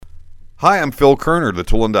Hi, I'm Phil Kerner, the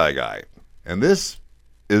Tool and Die Guy, and this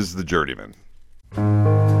is The Journeyman.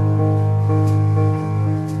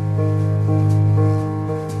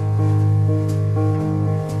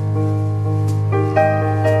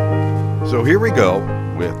 So here we go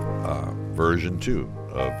with version 2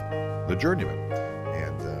 of The Journeyman.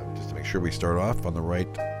 And just to make sure we start off on the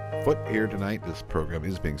right foot here tonight, this program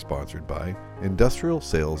is being sponsored by Industrial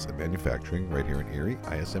Sales and Manufacturing right here in Erie,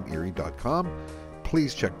 ismerie.com.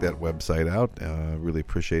 Please check that website out. Really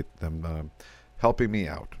appreciate them helping me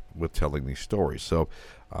out with telling these stories. So,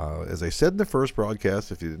 as I said in the first broadcast,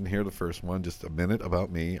 if you didn't hear the first one, just a minute about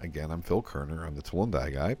me. Again, I'm Phil Kerner. I'm the Tool and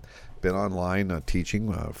Die Guy. Been online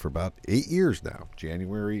teaching for about 8 years now.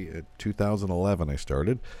 January 2011 I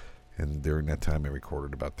started. And during that time, I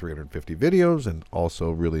recorded about 350 videos and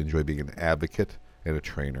also really enjoy being an advocate and a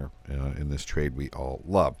trainer in this trade we all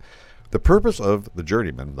love. The purpose of The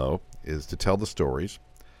Journeyman, though, is to tell the stories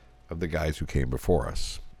of the guys who came before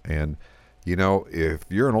us. And, you know, if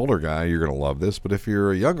you're an older guy, you're going to love this. But if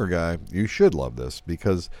you're a younger guy, you should love this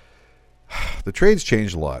because the trade's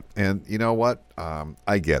changed a lot. And you know what?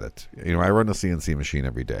 I get it. You know, I run a CNC machine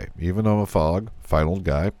every day. Even though I'm a final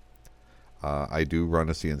guy, I do run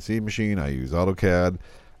a CNC machine. I use AutoCAD.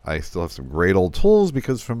 I still have some great old tools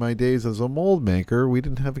because from my days as a mold maker, we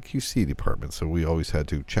didn't have a QC department. So we always had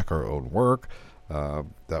to check our own work.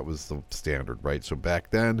 That was the standard, right? So back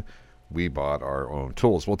then, we bought our own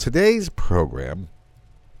tools. Well, today's program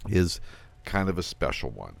is kind of a special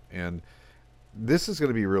one. And this is going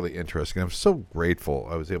to be really interesting. I'm so grateful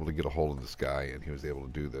I was able to get a hold of this guy and he was able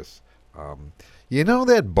to do this. You know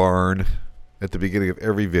that barn at the beginning of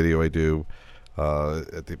every video I do,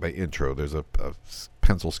 my intro, there's a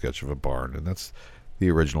pencil sketch of a barn, and that's the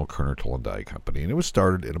original Kerner Tool and Die Company. And it was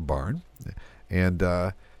started in a barn. And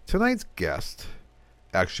tonight's guest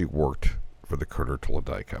actually worked for the Kerner Tool and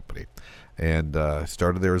Die Company and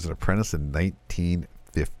started there as an apprentice in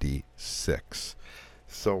 1956.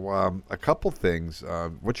 So a couple things.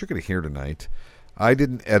 What you're going to hear tonight, I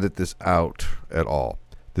didn't edit this out at all.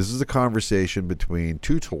 This is a conversation between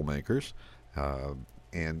two tool makers,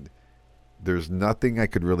 and there's nothing I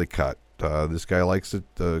could really cut. This guy likes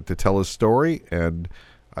to tell his story, and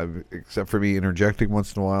except for me interjecting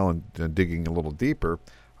once in a while and digging a little deeper,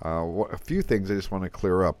 a few things I just want to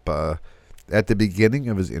clear up. At the beginning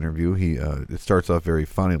of his interview, it starts off very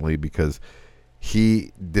funnily because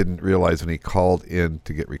he didn't realize when he called in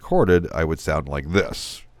to get recorded, I would sound like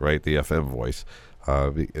this, right? The FM voice.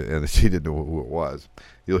 And he didn't know who it was.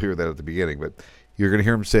 You'll hear that at the beginning, but you're going to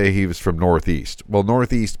hear him say he was from Northeast. Well,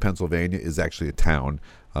 Northeast Pennsylvania is actually a town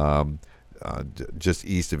just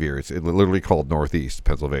east of here. It's literally called Northeast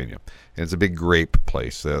Pennsylvania. And it's a big grape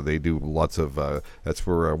place. They do lots of, that's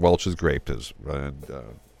where Welch's Grape is. And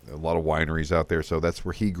a lot of wineries out there. So that's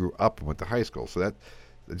where he grew up and went to high school. So that,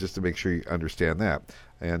 just to make sure you understand that.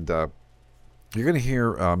 And you're going to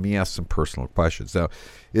hear me ask some personal questions. Now,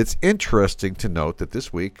 it's interesting to note that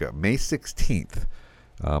this week, May 16th,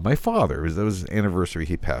 my father, that was his anniversary,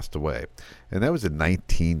 he passed away. And that was in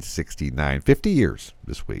 1969, 50 years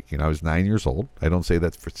this week. You know, I was 9 years old. I don't say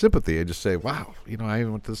that for sympathy. I just say, wow, you know, I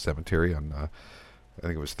went to the cemetery on, I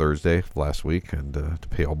think it was Thursday last week, and to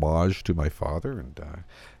pay homage to my father. And,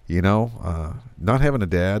 you know, not having a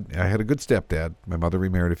dad, I had a good stepdad. My mother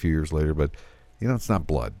remarried a few years later, but, you know, it's not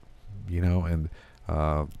blood, you know, and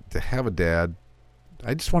to have a dad,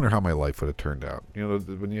 I just wonder how my life would have turned out. You know,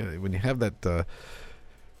 when you have that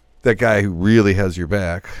guy who really has your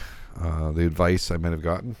back, the advice I might have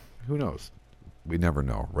gotten, who knows? We never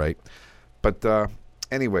know, right? But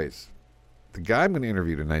anyways, the guy I'm going to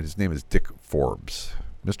interview tonight, his name is Dick Forbes,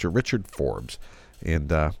 Mr. Richard Forbes. And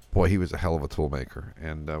boy, he was a hell of a tool maker.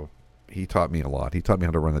 And he taught me a lot. He taught me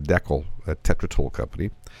how to run a decal at Tetra Tool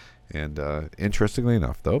Company. And interestingly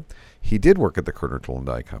enough, though, he did work at the Kerner Tool and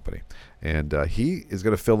Die Company. And he is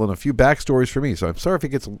going to fill in a few backstories for me. So I'm sorry if it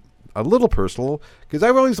gets a little personal, because I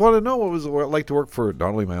always wanted to know what it was like to work for not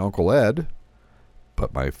only my Uncle Ed,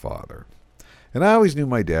 but my father. And I always knew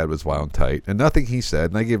my dad was wild and tight, and nothing he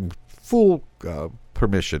said, and I gave him full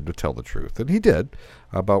permission to tell the truth. And he did,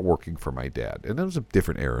 about working for my dad. And it was a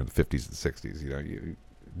different era in the 50s and 60s, you know,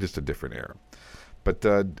 just a different era. But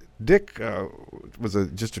Dick was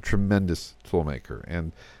just a tremendous tool maker.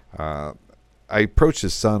 And I approached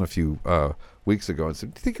his son a few weeks ago and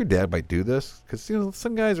said, do you think your dad might do this? Because, you know,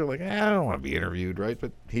 some guys are like, I don't want to be interviewed, right?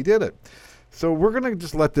 But he did it. So we're going to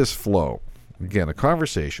just let this flow. Again, a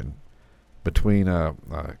conversation between,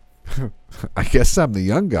 I guess I'm the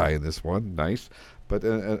young guy in this one, nice, but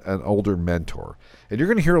an older mentor. And you're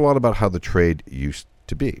going to hear a lot about how the trade used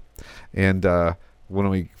to be. And when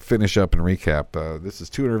we finish up and recap, this is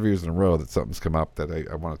 2 interviews in a row that something's come up that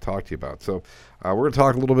I want to talk to you about. So we're going to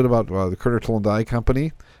talk a little bit about the Kerner Tool and Die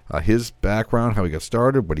Company, his background, how he got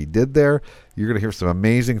started, what he did there. You're going to hear some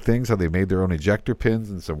amazing things, how they made their own ejector pins,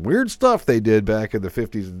 and some weird stuff they did back in the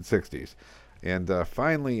 50s and 60s. And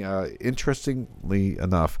finally, interestingly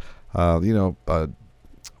enough,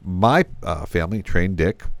 my family trained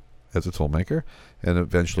Dick as a toolmaker, and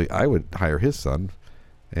eventually I would hire his son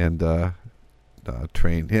and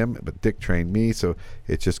train him, but Dick trained me, so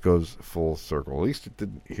it just goes full circle. At least it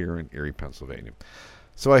didn't here in Erie, Pennsylvania.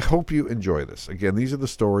 So I hope you enjoy this. Again, these are the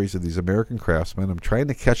stories of these American craftsmen. I'm trying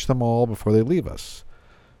to catch them all before they leave us.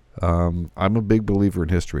 I'm a big believer in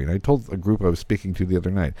history, and I told a group I was speaking to the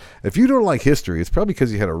other night, if you don't like history, it's probably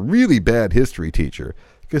because you had a really bad history teacher,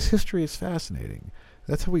 because history is fascinating.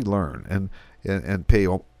 That's how we learn and pay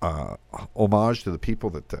homage to the people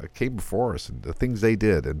that came before us and the things they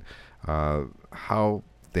did and how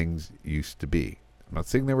things used to be. I'm not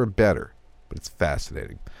saying they were better, but it's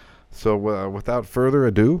fascinating. So without further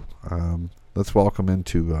ado, let's welcome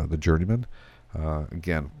into the Journeyman.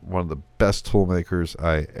 Again, one of the best toolmakers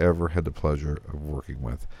I ever had the pleasure of working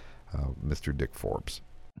with, Mr. Dick Forbes.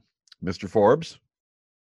 Mr. Forbes?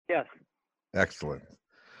 Yes. Excellent.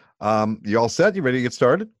 You all set? You ready to get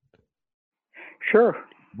started? Sure.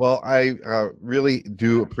 Well, I really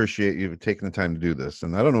do appreciate you taking the time to do this.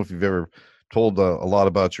 And I don't know if you've ever told a lot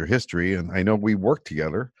about your history, and I know we worked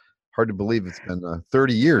together. Hard to believe it's been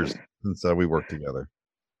 30 years since we worked together.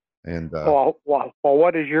 And well,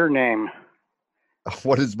 what is your name?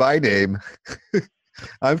 What is my name?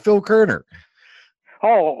 I'm Phil Kerner.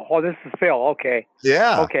 Oh, this is Phil. Okay.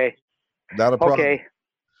 Yeah. Okay. Not a problem. Okay.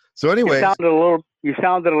 So anyway, you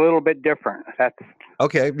sounded a little bit different. That's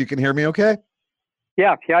okay. You can hear me okay?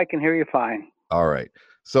 Yeah, I can hear you fine. All right.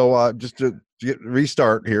 So just to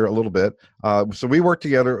restart here a little bit. So we worked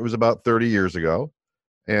together. It was about 30 years ago.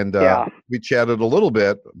 And we chatted a little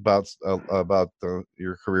bit about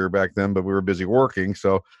your career back then, but we were busy working.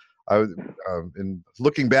 So I was, in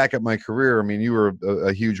looking back at my career, I mean, you were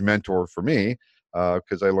a huge mentor for me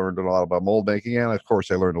because I learned a lot about mold making, and of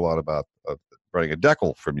course, I learned a lot about running a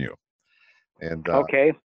decal from you. And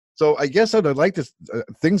okay. So I guess I'd like to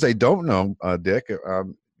things I don't know, Dick.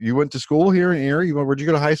 You went to school here in Erie. Where'd you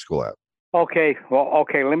go to high school at? Okay. Well,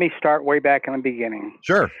 okay. Let me start way back in the beginning.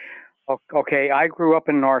 Sure. Okay. I grew up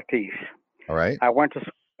in Northeast. All right.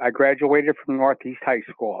 I graduated from Northeast High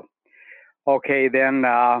School. Okay. Then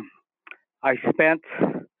I spent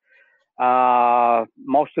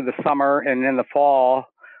most of the summer and in the fall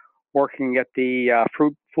working at the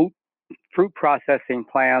fruit processing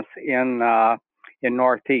plants in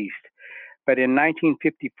Northeast. But in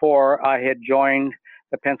 1954, I had joined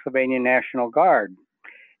the Pennsylvania National Guard.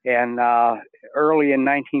 And early in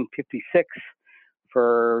 1956,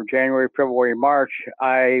 for January, February, March,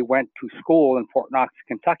 I went to school in Fort Knox,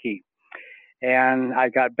 Kentucky. And I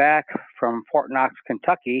got back from Fort Knox,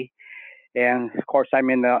 Kentucky, and of course I'm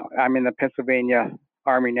in the Pennsylvania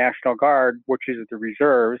Army National Guard, which is the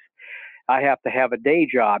reserves. I have to have a day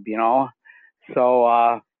job, So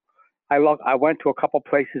I went to a couple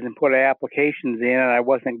places and put applications in, and I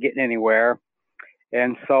wasn't getting anywhere.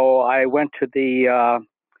 And so I went to the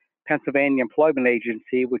Pennsylvania Employment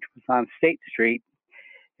Agency, which was on State Street.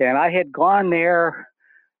 And I had gone there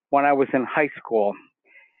when I was in high school.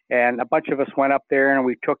 And a bunch of us went up there and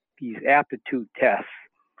we took these aptitude tests.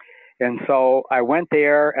 And so I went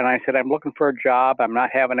there and I said, I'm looking for a job. I'm not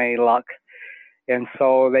having any luck. And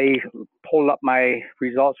so they pulled up my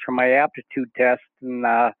results from my aptitude test, and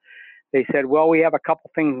they said, well, we have a couple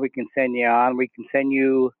things we can send you on. We can send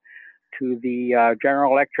you to the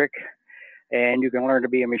General Electric, and you can learn to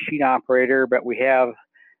be a machine operator. But we have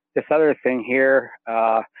this other thing here.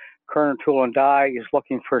 Kerner Tool and Die is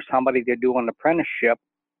looking for somebody to do an apprenticeship.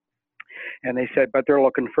 And they said, but they're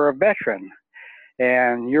looking for a veteran.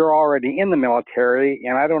 And you're already in the military,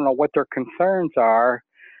 and I don't know what their concerns are.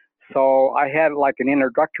 So I had like an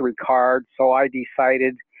introductory card. So I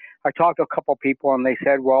decided, I talked to a couple people, and they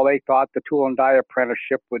said, well, they thought the tool and die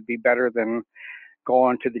apprenticeship would be better than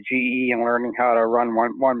going to the GE and learning how to run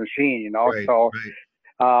one machine, Right, so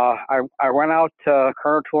right. I went out to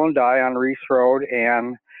Kerner Tool and Die on Reese Road,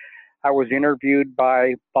 and I was interviewed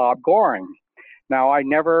by Bob Goring. Now I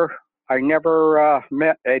never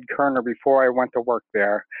met Ed Kerner before I went to work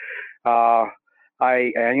there.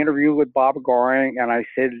 I interviewed with Bob Goring, and I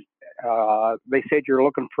said, they said, you're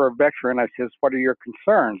looking for a veteran. I says, what are your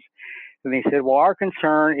concerns? And they said, well, our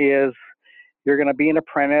concern is you're going to be an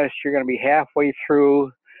apprentice. You're going to be halfway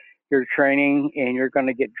through your training, and you're going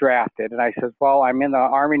to get drafted. And I says, well, I'm in the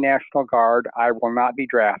Army National Guard. I will not be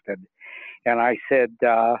drafted. And I said,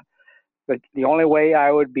 the only way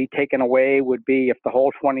I would be taken away would be if the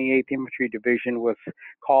whole 28th Infantry Division was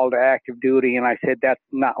called to active duty. And I said, that's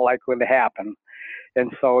not likely to happen.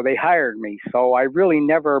 And so they hired me. So I really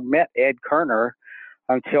never met Ed Kerner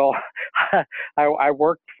until I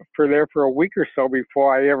worked for there for a week or so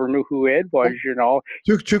before I ever knew who Ed was, you know.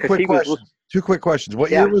 Two quick questions. Two quick questions.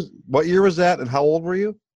 What year was that, and how old were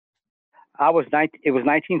you? It was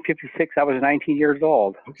 1956. I was 19 years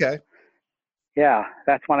old. Okay. Yeah,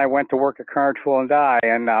 that's when I went to work at Kerner Tool and Die,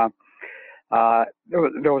 and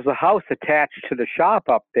there was a house attached to the shop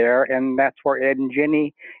up there, and that's where Ed and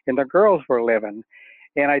Jenny and the girls were living.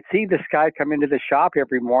 And I'd see this guy come into the shop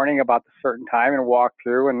every morning about a certain time and walk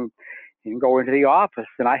through and go into the office.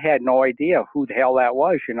 And I had no idea who the hell that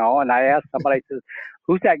was, you know. And I asked somebody, I said,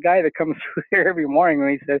 who's that guy that comes through here every morning?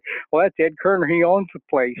 And he said, well, that's Ed Kerner. He owns the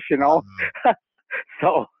place, you know.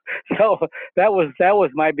 So that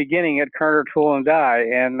was my beginning at Kerner Tool and Die.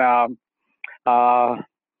 And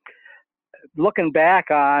looking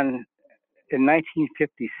back on in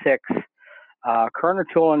 1956, Kerner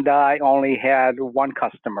Tool and Die only had one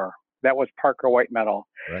customer. That was Parker White Metal.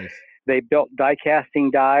 Right. They built die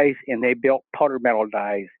casting dies and they built powder metal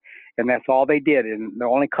dies, and that's all they did. And the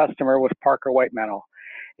only customer was Parker White Metal.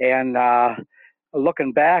 And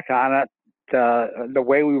looking back on it, the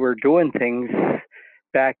way we were doing things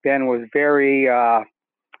back then was very,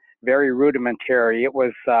 very rudimentary. It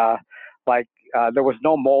was like there was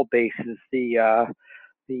no mold bases. The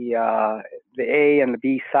A and the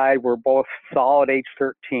B side were both solid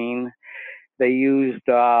H13. They used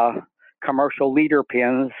commercial leader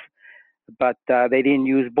pins, but they didn't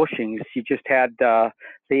use bushings. You just had the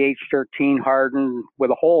H13 hardened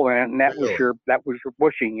with a hole in it, and that was your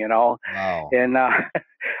bushing, you know. Wow. And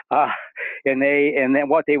and then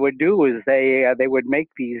what they would do is they would make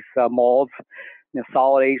these molds in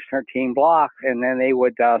solid H13 blocks, and then they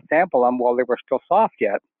would sample them while they were still soft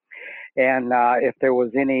yet. And if there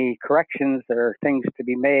was any corrections or things to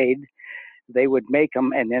be made, they would make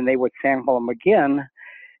them, and then they would sample them again.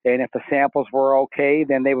 And if the samples were okay,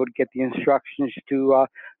 then they would get the instructions to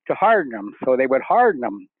harden them. So they would harden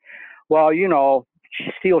them. Well, you know,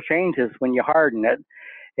 steel changes when you harden it,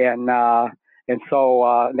 and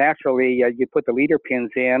so naturally you put the leader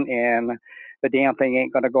pins in, and the damn thing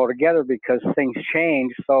ain't going to go together because things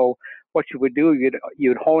change. So what you would do,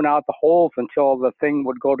 you'd hone out the holes until the thing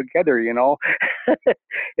would go together, you know.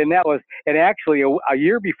 and actually a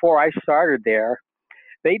year before I started there,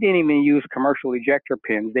 they didn't even use commercial ejector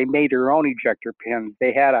pins. They made their own ejector pins.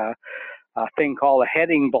 They had a thing called a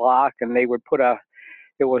heading block, and they would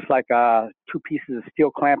it was like two pieces of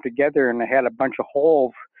steel clamped together, and they had a bunch of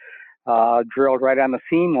holes drilled right on the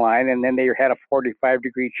seam line, and then they had a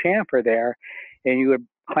 45-degree chamfer there, and you would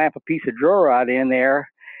clamp a piece of drill rod in there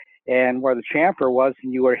and where the chamfer was,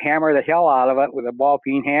 and you would hammer the hell out of it with a ball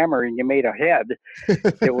peen hammer, and you made a head.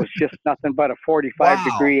 It was just nothing but a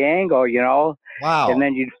 45-degree angle, you know. Wow. And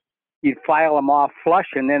then you'd file them off flush,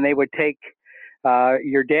 and then they would take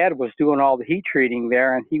your dad was doing all the heat treating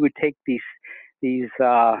there, and he would take these pieces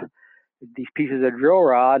of drill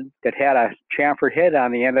rod that had a chamfered head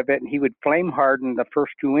on the end of it, and he would flame harden the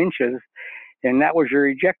first 2 inches, and that was your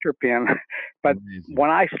ejector pin. But amazing.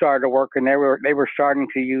 When I started working, they were starting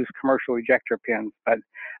to use commercial ejector pins. But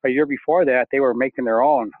a year before that, they were making their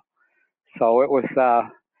own. So it was,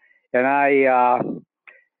 and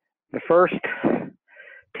the first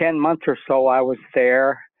 10 months or so I was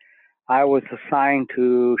there, I was assigned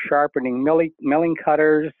to sharpening milling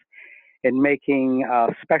cutters and making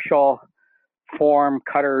special form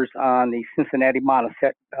cutters on the Cincinnati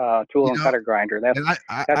Monoset tool and cutter grinder. That's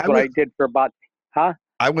what I did for about,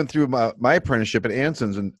 I went through my apprenticeship at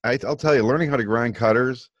Anson's, and I'll tell you, learning how to grind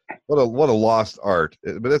cutters, what a lost art.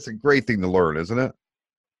 But that's a great thing to learn, isn't it?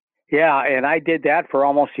 Yeah, and I did that for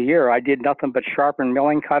almost a year. I did nothing but sharpen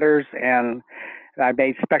milling cutters, and I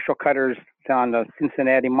made special cutters on the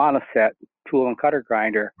Cincinnati Monoset tool and cutter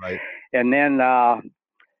grinder. Right. And then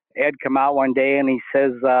Ed come out one day and he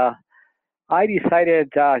says, I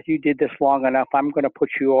decided you did this long enough. I'm going to put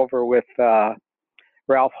you over with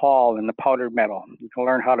Ralph Hall in the powdered metal. You can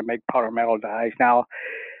learn how to make powder metal dies. Now,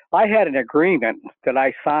 I had an agreement that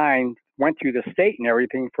I signed, went through the state and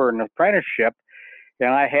everything for an apprenticeship, and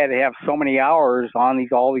I had to have so many hours on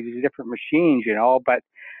all these different machines, you know, but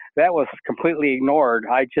that was completely ignored.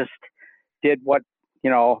 I just did what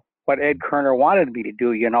Ed Kerner wanted me to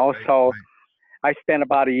do, you know. Right, so right. I spent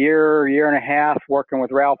about a year and a half working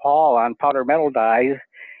with Ralph Hall on powder metal dies,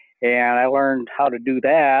 and I learned how to do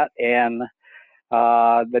that. And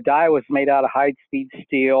the die was made out of high-speed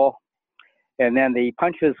steel, and then the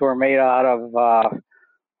punches were made out of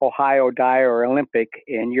Ohio Die or Olympic,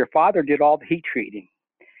 and your father did all the heat treating.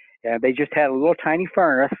 And they just had a little tiny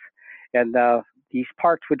furnace, and these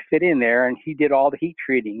parts would fit in there, and he did all the heat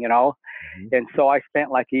treating, you know. Mm-hmm. And so I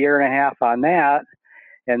spent like a year and a half on that,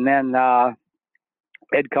 and then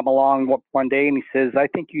Ed come along one day, and he says, "I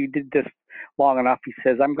think you did this long enough." He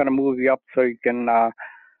says, "I'm going to move you up so you can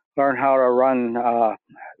learn how to run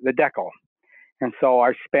the decal." And so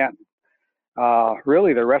I spent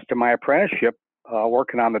really the rest of my apprenticeship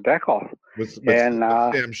working on the decal. With And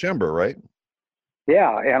Sam Schember, right?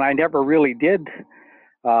 yeah, and I never really did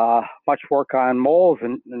much work on molds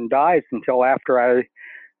and dies until after I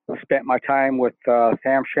spent my time with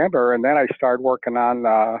Sam Schember, and then I started working on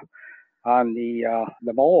the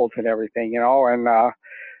molds and everything, you know.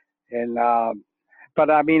 But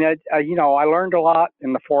I mean, you know, I learned a lot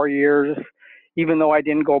in the 4 years. Even though I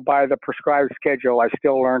didn't go by the prescribed schedule, I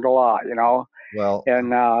still learned a lot, you know. Well,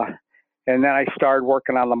 And then I started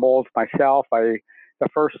working on the molds myself. The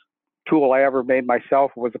first tool I ever made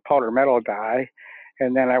myself was a powder metal die,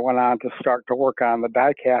 and then I went on to start to work on the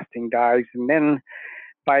die casting dies. And then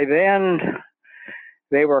by then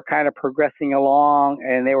they were kind of progressing along,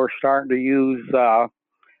 and they were starting to use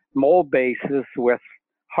mold bases with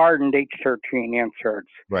hardened H13 inserts.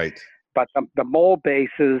 right. But the mold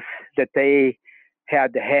bases that they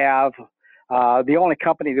had to have, the only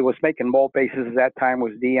company that was making mold bases at that time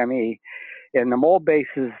was DME. And the mold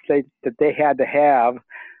bases that they had to have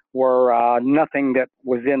were nothing that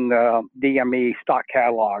was in the DME stock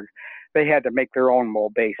catalog. They had to make their own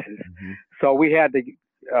mold bases. Mm-hmm. So we had to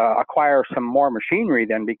acquire some more machinery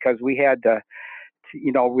then, because we had to,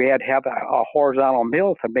 you know, we had to have a horizontal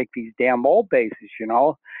mill to make these damn mold bases, you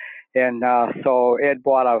know. And so Ed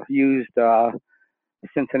bought a used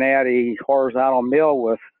Cincinnati horizontal mill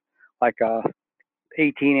with like a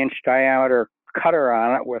 18-inch diameter cutter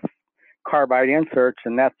on it with carbide inserts,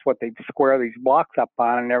 and that's what they'd square these blocks up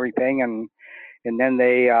on and everything. And then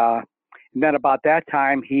and then about that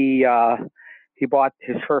time he bought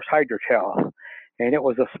his first Hydrotel, and it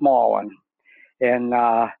was a small one, and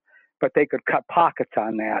but they could cut pockets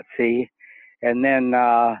on that, see. And then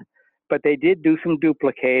but they did do some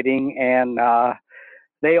duplicating, and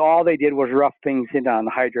all they did was rough things in on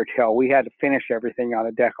the Hydrotel. We had to finish everything on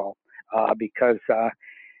the decal because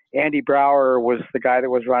Andy Brower was the guy that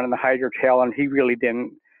was running the Hydrotel, and he really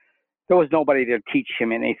didn't. There was nobody to teach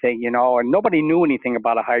him anything, you know, and nobody knew anything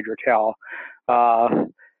about a Hydrotel.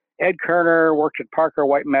 Ed Kerner worked at Parker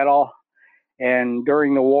White Metal, and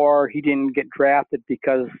during the war, he didn't get drafted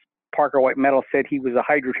because Parker White Metal said he was a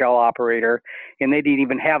Hydrotel operator, and they didn't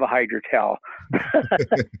even have a Hydrotel.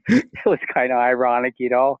 It was kind of ironic, you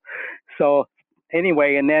know. So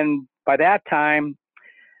anyway, and then by that time,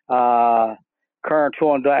 Kerner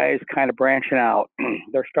Tool and Die is kind of branching out.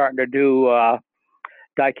 They're starting to do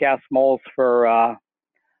die cast molds for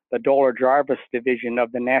the Doler Jarvis division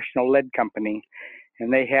of the National Lead Company,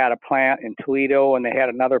 and they had a plant in Toledo, and they had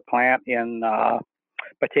another plant in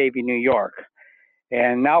Batavia, New York.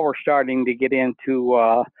 And now we're starting to get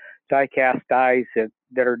into die cast dies that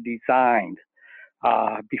are designed.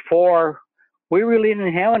 Before, we really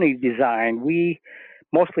didn't have any design. We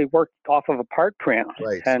mostly worked off of a part print,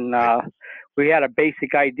 Right. And we had a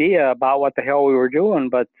basic idea about what the hell we were doing,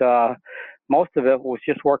 but most of it was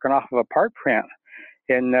just working off of a part print.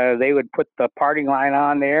 And they would put the parting line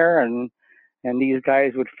on there, and these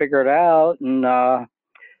guys would figure it out. And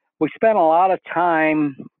we spent a lot of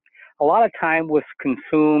time. A lot of time was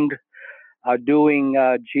consumed doing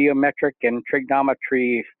geometric and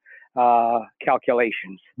trigonometry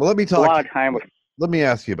calculations. Well, let me talk. A lot of time was. Let me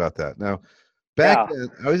ask you about that. Now, back then,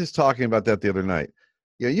 I was just talking about that the other night.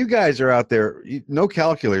 You know, you guys are out there, no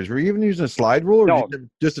calculators. Were you even using a slide rule, or No.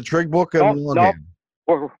 just a trig book on one hand?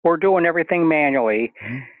 We're doing everything manually.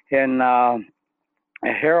 Mm-hmm. And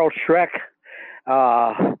Harold Schreck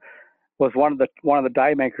was one of the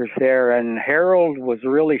die makers there, and Harold was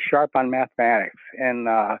really sharp on mathematics. And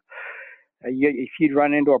if you'd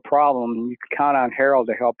run into a problem, you could count on Harold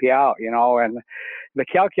to help you out, you know. And the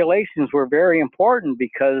calculations were very important,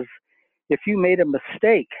 because if you made a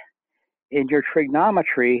mistake in your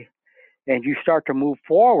trigonometry and you start to move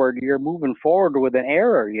forward, you're moving forward with an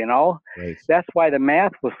error, you know. Right. That's why the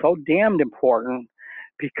math was so damned important,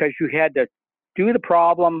 because you had to do the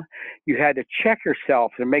problem, you had to check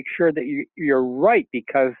yourself and make sure that you're right,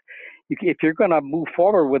 because if you're going to move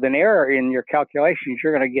forward with an error in your calculations,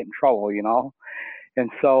 you're going to get in trouble, you know. And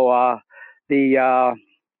so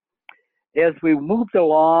as we moved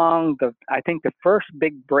along, I think the first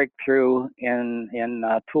big breakthrough in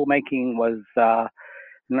tool making was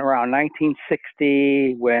in around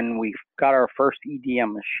 1960, when we got our first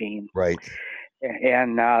EDM machine. Right.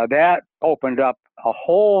 and that opened up a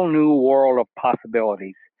whole new world of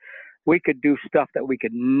possibilities. We could do stuff that we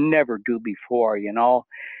could never do before, you know.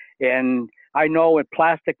 And I know with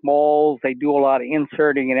plastic molds, they do a lot of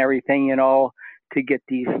inserting and everything, you know, to get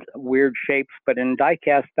these weird shapes. But in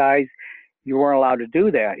die-cast dies, you weren't allowed to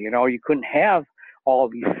do that. You know, you couldn't have all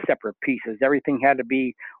these separate pieces. Everything had to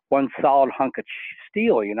be one solid hunk of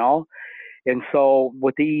steel, you know. And so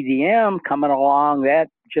with the EDM coming along, that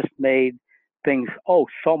just made things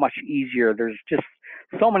so much easier. There's just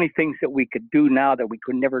so many things that we could do now that we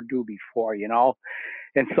could never do before, you know.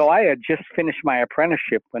 And so I had just finished my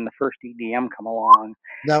apprenticeship when the first EDM come along,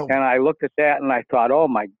 Now, and I looked at that and I thought, oh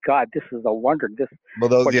my God, this is a wonder. This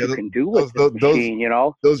what you can do with this machine, you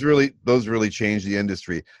know. Those really changed the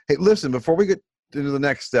industry. Hey, listen, before we get to the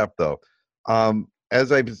next step, though,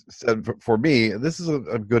 as I said, for me, this is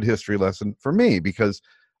a good history lesson for me because,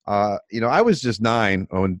 you know, I was just 9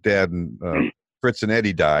 when Dad and Fritz and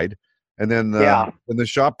Eddie died, and then when the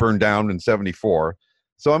shop burned down in '74.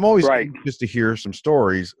 So I'm always just to hear some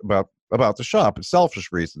stories about the shop.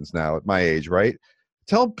 Selfish reasons now at my age, right?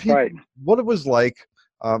 Tell people what it was like,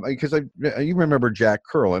 because you remember Jack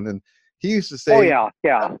Curlin, and he used to say,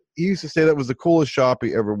 he used to say that was the coolest shop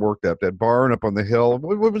he ever worked at. That barn up on the hill.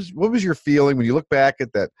 What was your feeling when you look back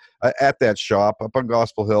at that shop up on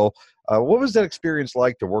Gospel Hill? What was that experience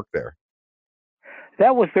like to work there?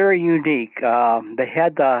 That was very unique. They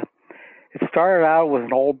had it started out with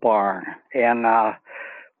an old barn, and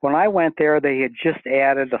when I went there, they had just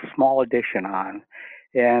added a small addition on,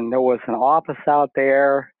 and there was an office out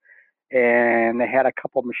there, and they had a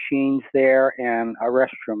couple machines there and a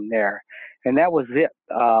restroom there, and that was it.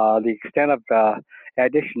 The extent of the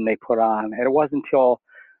addition they put on, and it wasn't until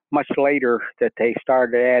much later that they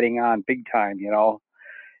started adding on big time, you know,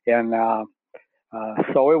 and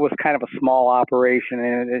so it was kind of a small operation,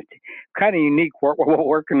 and it's kind of unique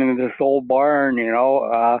working in this old barn, you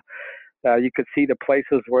know. You could see the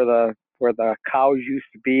places where the cows used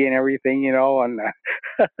to be and everything, you know, and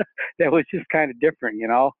that was just kind of different, you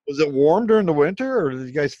know. Was it warm during the winter, or did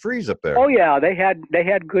you guys freeze up there? Oh yeah, they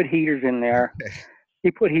had good heaters in there.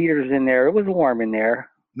 He put heaters in there. It was warm in there.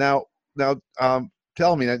 Now,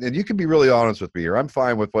 tell me, and you can be really honest with me here. I'm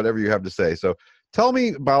fine with whatever you have to say. So, tell me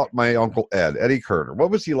about my Uncle Eddie Kerner.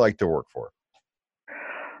 What was he like to work for?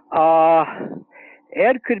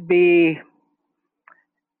 Ed could be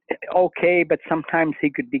okay, but sometimes he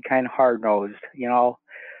could be kind of hard-nosed, you know.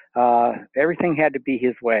 Everything had to be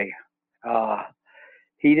his way.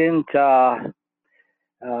 He didn't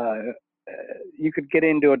you could get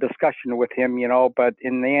into a discussion with him, you know, but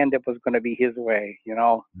in the end it was going to be his way, you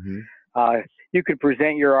know. You could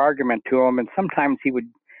present your argument to him, and sometimes he would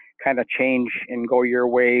kind of change and go your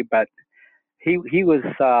way, but he was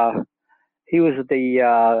the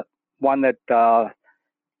one that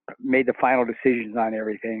made the final decisions on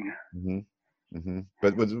everything.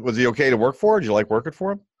 But was he okay to work for? Did you like working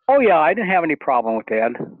for him? Oh yeah, I didn't have any problem with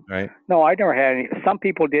Ed. Right. No, I never had any. Some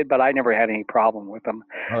people did, but I never had any problem with them.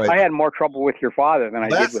 Right. I had more trouble with your father than I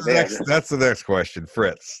did with Ed. That's the next question,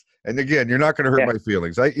 Fritz. And again, you're not going to hurt my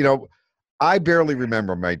feelings. I barely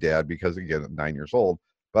remember my dad because again, I'm 9 years old.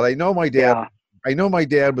 But I know my dad. Yeah. I know my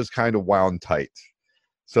dad was kind of wound tight.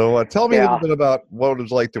 So tell me a little bit about what it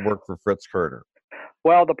was like to work for Fritz Kerner.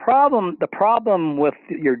 Well, the problem with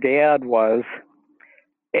your dad was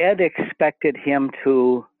Ed expected him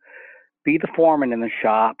to be the foreman in the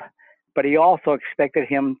shop, but he also expected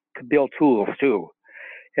him to build tools too.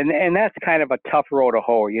 And that's kind of a tough row to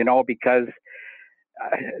hoe, you know, because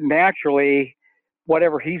naturally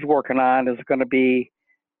whatever he's working on is going to be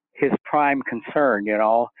his prime concern, you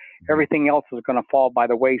know. Everything else is going to fall by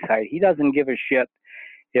the wayside. He doesn't give a shit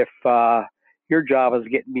if your job is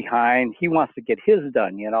getting behind. He wants to get his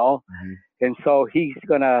done, you know. And so he's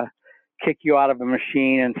going to kick you out of a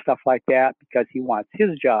machine and stuff like that because he wants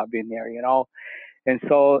his job in there, you know. And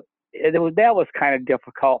so that was kind of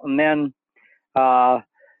difficult. And then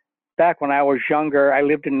back when I was younger, I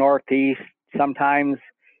lived in Northeast. Sometimes,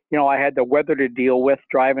 you know, I had the weather to deal with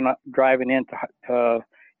driving into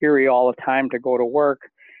Erie all the time to go to work.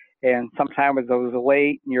 And sometimes I was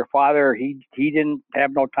late, and your father, he didn't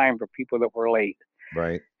have no time for people that were late.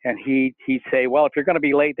 Right. And he'd say, well, if you're going to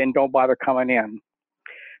be late, then don't bother coming in.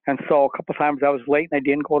 And so a couple of times I was late and I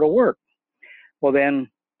didn't go to work. Well, then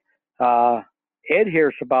Ed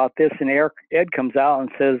hears about this, and Ed comes out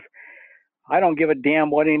and says, I don't give a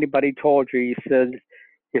damn what anybody told you. He said,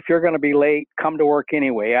 if you're going to be late, come to work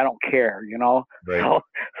anyway. I don't care, you know. Right.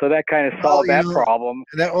 So that kind of solved that problem.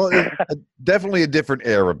 That was definitely a different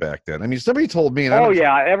era back then. I mean, somebody told me. And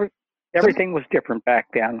everything was different back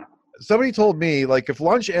then. somebody told me, like, if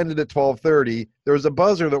lunch ended at 12:30, there was a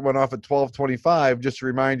buzzer that went off at 12:25 just to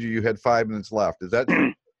remind you had 5 minutes left. Is that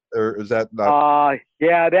true, or is that not?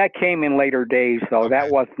 Yeah, that came in later days, though. Okay.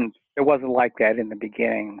 It wasn't like that in the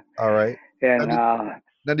beginning. All right. And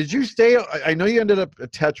Now, did you stay? I know you ended up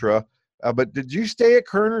at Tetra, but did you stay at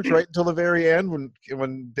Kerner's right until the very end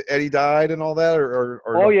when Eddie died and all that, or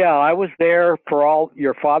oh no? yeah, I was there for all.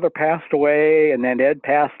 Your father passed away, and then Ed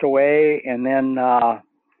passed away, and then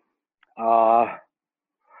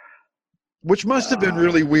Which must have been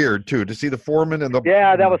really weird too, to see the foreman and the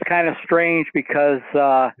yeah, that was kind of strange because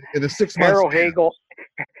in a 6 months.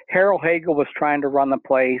 Harold Hagel was trying to run the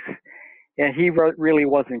place, and he really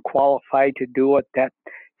wasn't qualified to do it. That's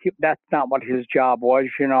not what his job was,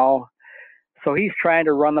 you know. So he's trying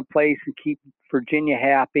to run the place and keep Virginia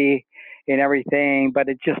happy and everything, but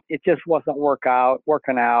it just wasn't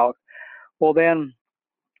working out. Well, then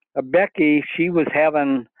Becky, she was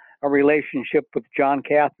having a relationship with John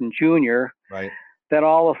Kathman Jr. Right. Then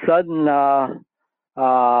all of a sudden,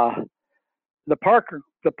 the Parker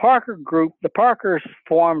Group, the Parkers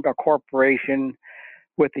formed a corporation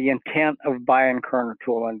with the intent of buying Kerner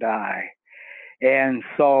Tool and Die, and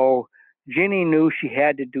so Ginny knew she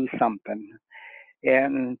had to do something.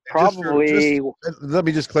 And probably let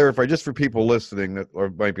me just clarify, just for people listening that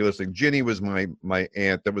or might be listening. Ginny was my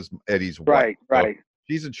aunt. That was Eddie's wife. Right. So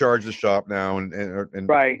she's in charge of the shop now, and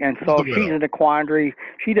right. And so she's in a quandary.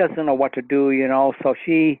 She doesn't know what to do, you know. So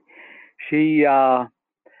the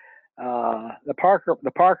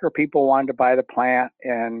Parker people wanted to buy the plant,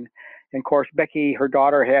 and of course Becky, her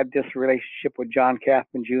daughter, had this relationship with John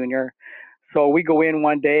Kathman Jr. So we go in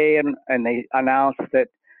one day and they announce that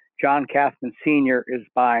John Kathman Sr. is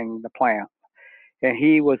buying the plant, and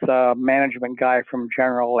he was a management guy from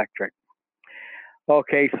General Electric.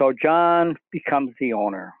 Okay, so John becomes the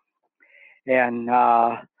owner, and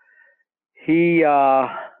he was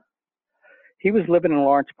living in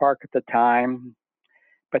Lawrence Park at the time,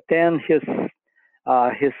 but then his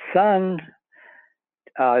son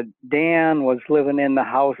Dan was living in the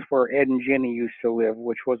house where Ed and Ginny used to live,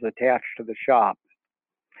 which was attached to the shop,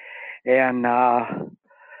 and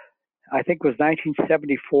I think it was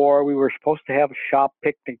 1974. We were supposed to have a shop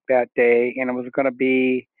picnic that day, and it was going to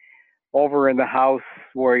be over in the house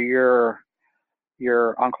where your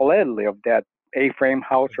Uncle Ed lived, that A-frame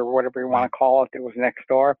house or whatever you want to call it. It was next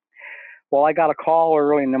door. Well, I got a call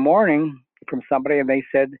early in the morning from somebody, and they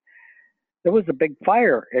said there was a big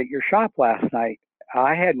fire at your shop last night.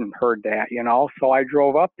 I hadn't heard that, you know, so I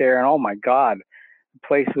drove up there, and oh my God, the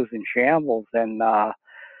place was in shambles, and the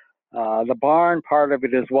barn part of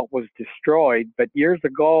it is what was destroyed. But years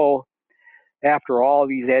ago, after all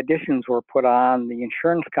these additions were put on, the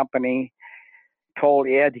insurance company told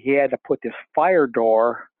Ed he had to put this fire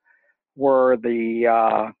door where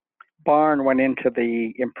the barn went into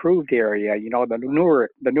the improved area, you know, the newer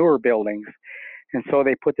buildings. And so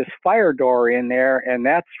they put this fire door in there, and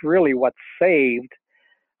that's really what saved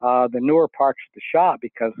the newer parts of the shop,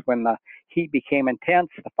 because when the heat became intense,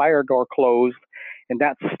 the fire door closed, and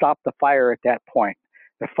that stopped the fire at that point.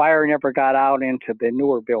 The fire never got out into the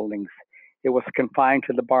newer buildings. It was confined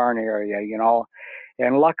to the barn area, you know.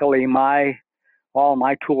 And luckily, all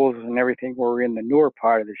my tools and everything were in the newer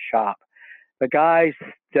part of the shop. The guys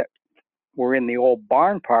that were in the old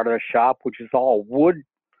barn part of the shop, which is all wood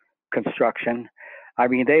construction, I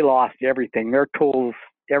mean, they lost everything. Their tools,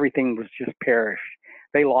 everything was just perished.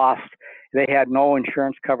 They had no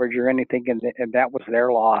insurance coverage or anything, and that was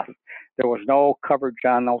their loss. There was no coverage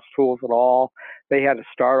on those tools at all. They had to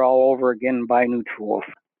start all over again and buy new tools.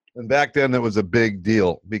 And back then, that was a big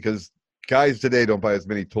deal, because guys today don't buy as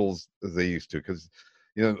many tools as they used to, because,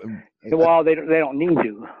 you know. Well, they don't need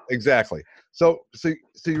to. Exactly. So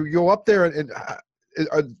you go up there, and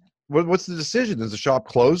what's the decision? Is the shop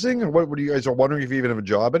closing, or what you guys are wondering if you even have a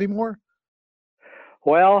job anymore?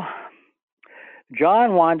 Well,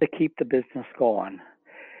 John wanted to keep the business going,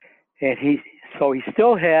 and he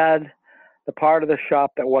still had the part of the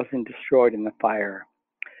shop that wasn't destroyed in the fire.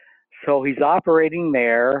 So he's operating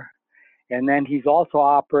there, and then he's also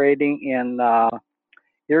operating in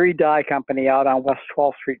Erie Die Company out on West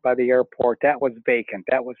 12th Street by the airport. That was vacant.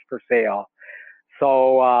 That was for sale.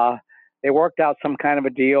 So they worked out some kind of a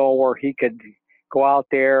deal where he could go out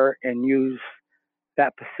there and use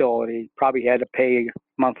that facility. Probably had to pay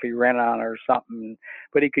monthly rent on it or something,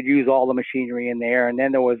 but he could use all the machinery in there. And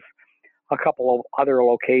then there was a couple of other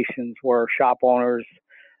locations where shop owners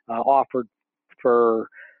offered for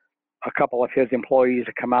a couple of his employees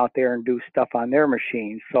to come out there and do stuff on their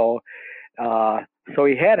machines. So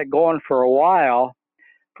he had it going for a while,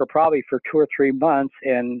 for 2 or 3 months,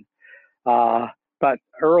 and But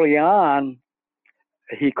early on,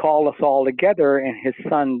 he called us all together, and his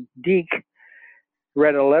son Deke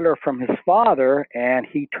read a letter from his father, and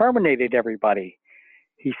he terminated everybody.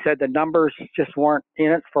 He said the numbers just weren't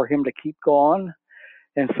in it for him to keep going,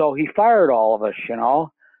 and so he fired all of us, you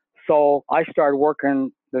know. So I started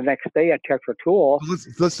working the next day at Tetra Tool,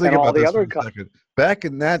 Let's think and all about the this other for a second. Back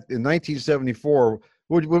in 1974,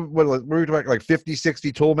 what were we talking, like 50,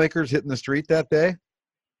 60 tool makers hitting the street that day?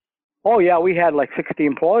 Oh yeah, we had like 60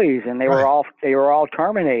 employees, and they were all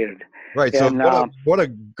terminated. Right. So And what a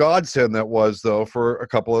godsend that was, though, for a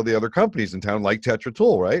couple of the other companies in town, like Tetra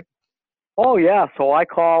Tool, right? oh yeah, so I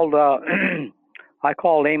called I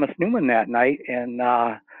called Amos Newman that night, and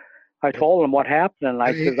I told him what happened, and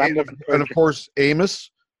I said I'm looking for. And of course,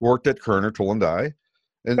 Amos worked at Kerner Tool and Die.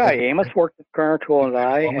 Right, Amos worked at Kerner Tool and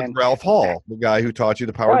Die, with and Ralph Hall, the guy who taught you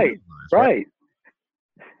the power. Right.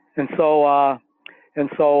 And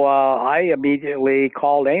so I immediately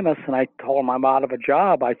called Amos, and I told him I'm out of a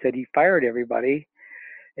job. I said he fired everybody,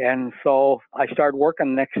 and so I started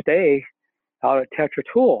working the next day out at Tetra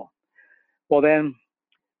Tool. Well, then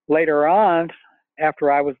later on,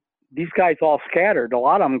 after these guys all scattered. A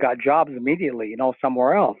lot of them got jobs immediately, you know,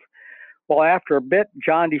 somewhere else. Well, after a bit,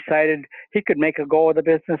 John decided he could make a go of the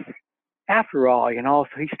business after all, you know.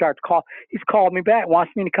 So he's called me back,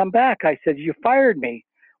 wants me to come back. I said, you fired me.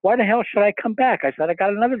 Why the hell should I come back? I said, I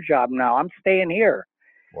got another job now. I'm staying here.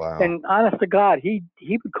 Wow. And honest to God, he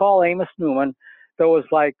would call Amos Newman. There was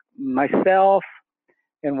like myself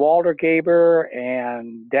and Walter Gaber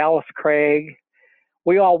and Dallas Craig.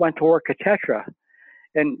 We all went to work at Tetra.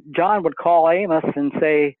 And John would call Amos and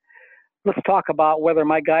say, let's talk about whether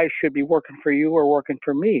my guys should be working for you or working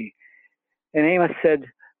for me. And Amos said,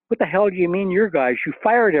 what the hell do you mean your guys? You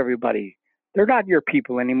fired everybody. They're not your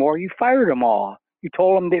people anymore. You fired them all. You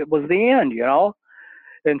told them it was the end, you know?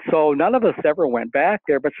 And so none of us ever went back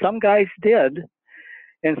there, but some guys did.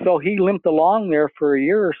 And so he limped along there for a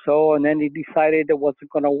year or so, and then he decided it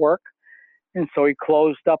wasn't going to work. And so he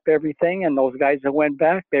closed up everything, and those guys that went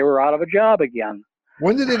back, they were out of a job again.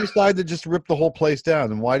 When did they decide to just rip the whole place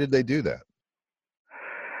down, and why did they do that?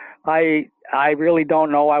 I really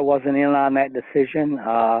don't know. I wasn't in on that decision.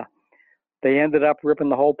 They ended up ripping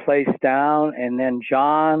the whole place down, and then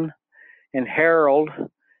John and Harold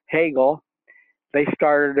Hagel, they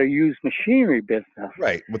started a used machinery business.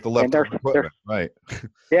 Right, with the leftover equipment, right.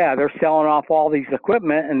 Yeah, they're selling off all these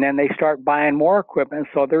equipment, and then they start buying more equipment,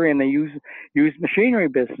 so they're in the used machinery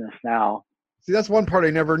business now. See, that's one part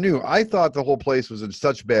I never knew. I thought the whole place was in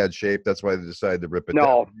such bad shape, that's why they decided to rip it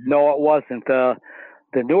down. No, it wasn't. The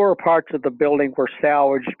newer parts of the building were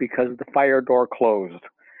salvaged because the fire door closed.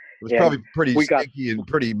 It was probably pretty sticky and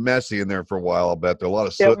pretty messy in there for a while, I'll bet. There a lot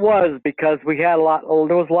of soot. It was, because there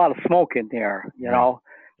was a lot of smoke in there, you know.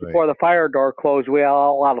 Before the fire door closed, we had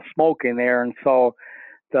a lot of smoke in there, and so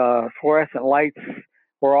the fluorescent lights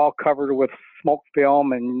were all covered with smoke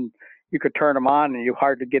film, and you could turn them on and you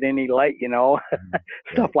hardly get any light, you know,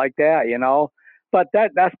 stuff like that, you know. But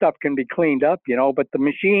that stuff can be cleaned up, you know, but the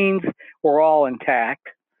machines were all intact.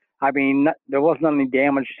 I mean, there wasn't any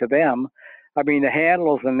damage to them. I mean, the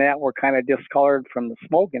handles and that were kind of discolored from the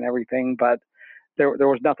smoke and everything, but there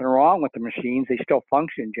was nothing wrong with the machines. They still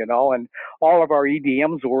functioned, you know, and all of our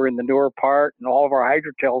EDMs were in the newer part, and all of our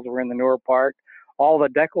hydrotels were in the newer part. All the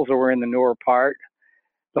decals were in the newer part.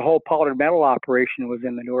 The whole powdered metal operation was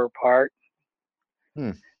in the newer part.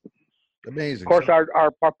 Amazing. Of course,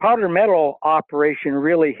 our powdered metal operation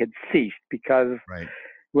really had ceased because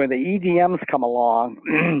when the EDMs come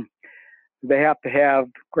along, they have to have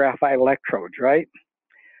graphite electrodes, right?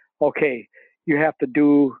 Okay, you have to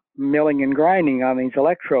do milling and grinding on these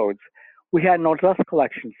electrodes. We had no dust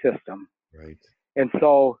collection system. Right. And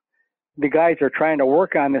so the guys are trying to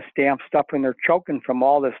work on this damn stuff, and they're choking from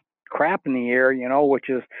all this crap in the air, you know, which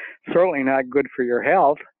is certainly not good for your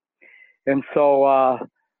health. And so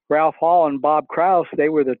Ralph Hall and Bob Kraus, they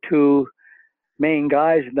were the two main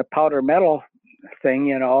guys in the powder metal thing,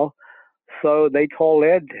 you know. So they told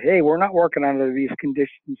Ed, hey, we're not working under these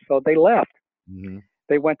conditions. So they left. Mm-hmm.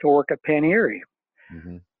 They went to work at Penn Erie.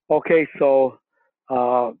 Mm-hmm. Okay, so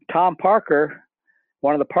Tom Parker,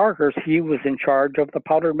 one of the Parkers, he was in charge of the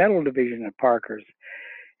powdered metal division at Parker's.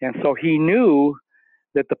 And so he knew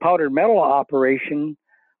that the powdered metal operation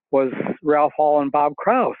was Ralph Hall and Bob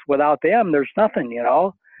Kraus. Without them, there's nothing, you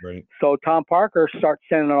know. Right. So Tom Parker starts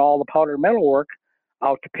sending all the powdered metal work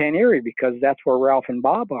out to Penn Erie because that's where Ralph and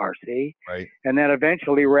Bob are, see? Right. And then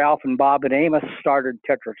eventually Ralph and Bob and Amos started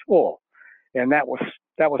Tetra Tool. And that was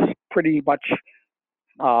pretty much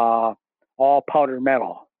all powdered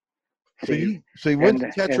metal. So you went to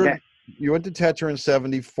Tetra. you went to Tetra in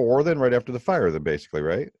 '74, then right after the fire, then basically,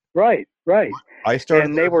 right? Right, right. I started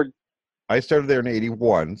And there. they were I started there in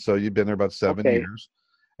 '81, so you've been there about 7 okay. years,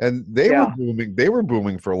 and they were Yeah. booming. They were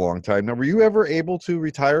booming for a long time. Now, were you ever able to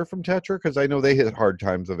retire from Tetra? Because I know they hit hard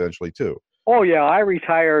times eventually too. Oh yeah, I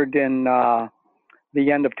retired in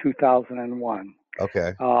the end of 2001.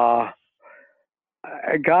 Okay.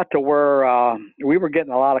 I got to where we were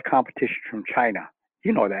getting a lot of competition from China.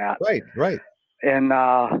 You know that. Right. Right. And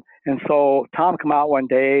so Tom come out one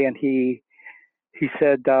day and he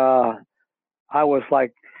said I was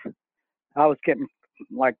like I was getting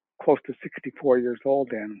like close to 64 years old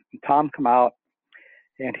then. And Tom come out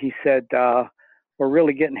and he said we're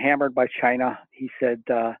really getting hammered by China. He said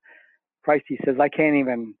price. He says I can't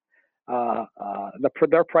even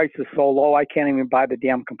their price is so low I can't even buy the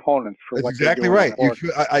damn components for That's what they're exactly doing.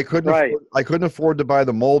 right. I couldn't Right. afford, I couldn't afford to buy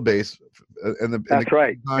the mold base and the That's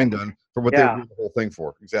right. design done for what they were doing the whole thing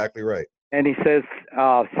for. Exactly right. And he says,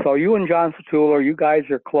 so you and John Satula, you guys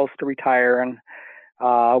are close to retiring.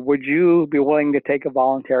 Would you be willing to take a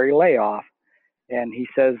voluntary layoff? And he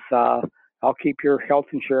says, I'll keep your health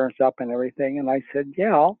insurance up and everything. And I said,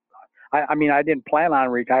 yeah. I mean, I didn't plan on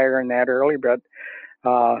retiring that early, but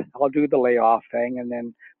I'll do the layoff thing. And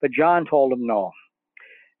then, but John told him no.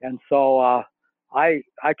 And so I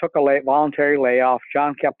took a voluntary layoff.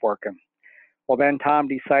 John kept working. Well, then Tom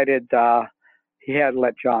decided he had to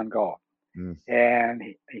let John go. Mm. And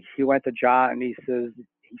he went to John and he says,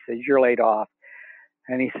 you're laid off.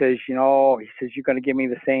 And he says, you're going to give me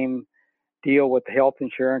the same deal with the health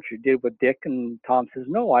insurance you did with Dick? And Tom says,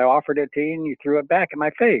 no, I offered it to you and you threw it back in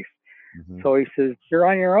my face. Mm-hmm. So he says, you're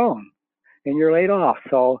on your own and you're laid off.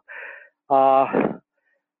 So I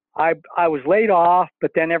was laid off,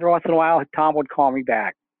 but then every once in a while, Tom would call me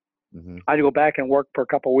back. Mm-hmm. I'd go back and work for a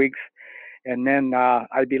couple of weeks and then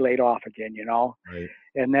I'd be laid off again, Right.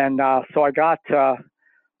 And then, so I got, I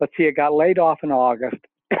got laid off in August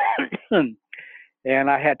and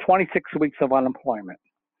I had 26 weeks of unemployment.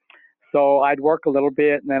 So I'd work a little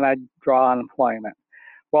bit and then I'd draw unemployment.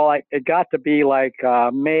 Well, it got to be like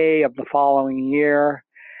May of the following year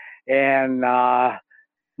and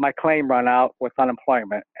my claim run out with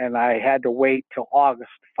unemployment and I had to wait till August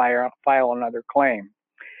to file another claim.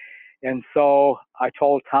 And so I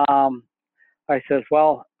told Tom, I says,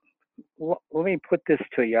 well, let me put this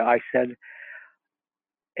to you. I said,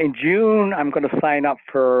 in June, I'm going to sign up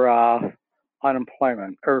for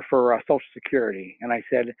unemployment or for Social Security. And I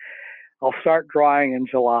said, I'll start drawing in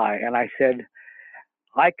July. And I said,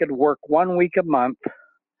 I could work 1 week a month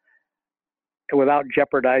without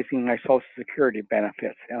jeopardizing my Social Security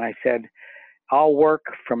benefits. And I said, I'll work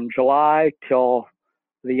from July till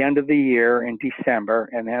the end of the year in December,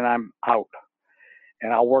 and then I'm out.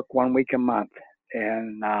 And I'll work 1 week a month.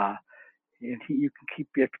 And you can keep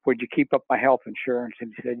it. Would you keep up my health insurance?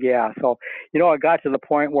 And he said, yeah. So, I got to the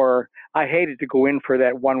point where I hated to go in for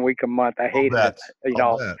that 1 week a month. I hated it.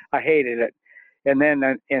 I hated it. And then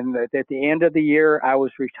at the end of the year, I was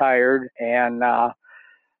retired, and my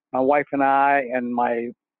wife and I and my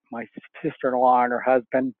sister-in-law and her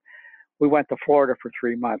husband, we went to Florida for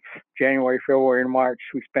 3 months. January, February, and March,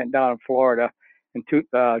 we spent down in Florida in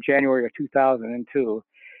January of 2002.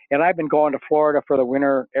 And I've been going to Florida for the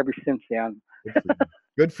winter ever since then.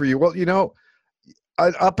 Good for you. Well,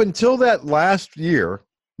 up until that last year,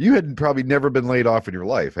 you had probably never been laid off in your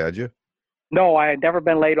life, had you? No, I had never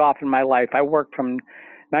been laid off in my life. I worked from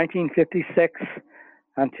 1956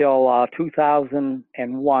 until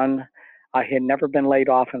 2001. I had never been laid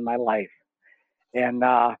off in my life. And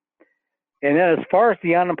then as far as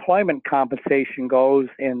the unemployment compensation goes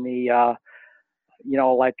in the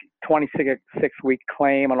like 26-week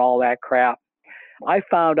claim and all that crap, I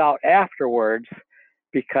found out afterwards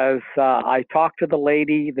because I talked to the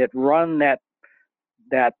lady that run that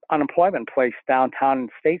unemployment place downtown in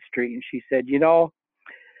State Street, and she said,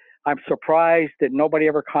 I'm surprised that nobody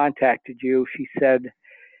ever contacted you. She said,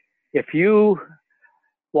 if you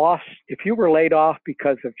were laid off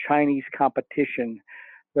because of Chinese competition,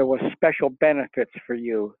 there was special benefits for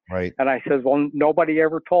you. Right. And I says, well, nobody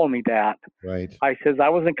ever told me that. Right. I says, I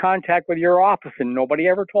was in contact with your office and nobody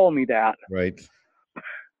ever told me that. Right.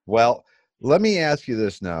 Well, let me ask you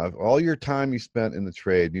this now. All your time you spent in the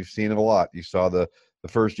trade, you've seen it a lot. You saw the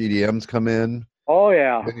first EDMs come in. Oh,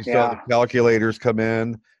 yeah. Then you saw the calculators come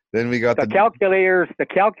in. Then we got the calculators. The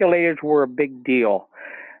calculators were a big deal.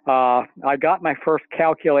 I got my first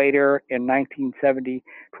calculator in 1970,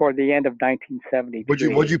 toward the end of 1970.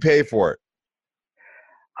 What'd you pay for it?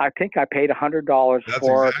 I think I paid $100 for it. That's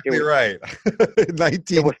exactly right.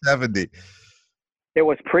 1970. It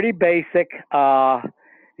was pretty basic.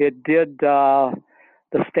 It did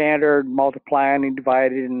the standard multiplying and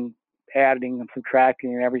dividing and adding and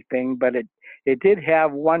subtracting and everything, but it did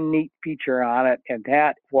have one neat feature on it, and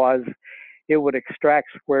that was it would extract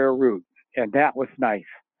square root, and that was nice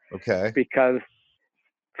Okay. because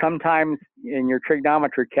sometimes in your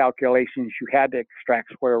trigonometry calculations you had to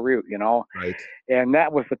extract square root, Right. and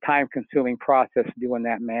that was a time-consuming process doing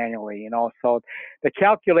that manually, So the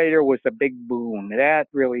calculator was a big boon. That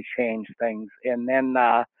really changed things, and then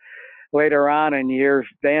later on in years,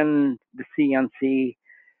 then the CNC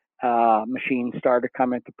machines started to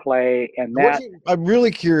come into play, and that. I'm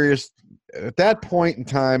really curious. At that point in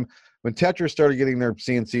time, when Tetra started getting their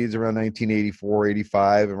CNCs around 1984,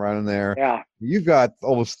 85, around in there, Yeah. you've got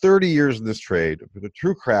almost 30 years in this trade, a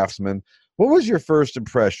true craftsman. What was your first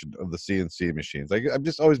impression of the CNC machines? I've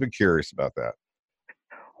just always been curious about that.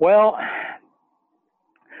 Well,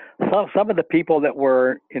 some of the people that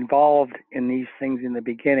were involved in these things in the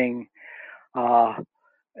beginning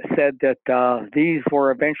said that these were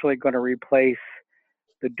eventually going to replace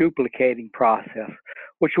the duplicating process,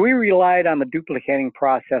 which we relied on the duplicating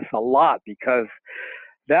process a lot because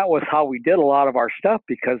that was how we did a lot of our stuff,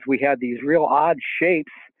 because we had these real odd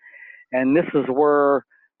shapes, and this is where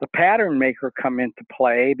the pattern maker come into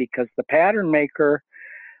play, because the pattern maker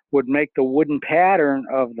would make the wooden pattern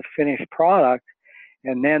of the finished product,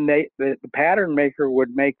 and then the pattern maker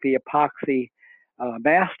would make the epoxy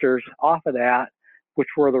masters off of that, which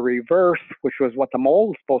were the reverse, which was what the mold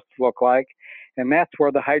was supposed to look like. And that's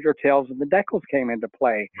where the hydrotails and the decals came into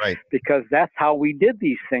play. Right. Because that's how we did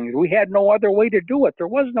these things. We had no other way to do it. There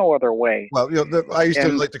was no other way. Well, I used to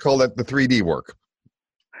like to call that the 3D work.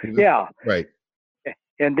 Yeah. Right.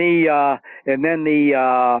 And a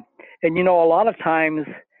lot of times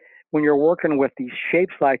when you're working with these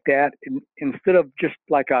shapes like that, instead of just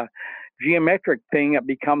like a geometric thing, it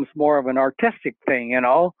becomes more of an artistic thing,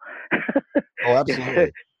 Oh,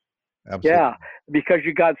 absolutely. Absolutely. Yeah, because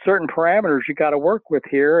you got certain parameters you got to work with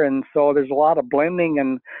here, and so there's a lot of blending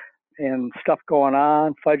and stuff going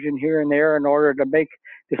on, fudging here and there in order to make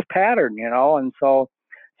this pattern, And so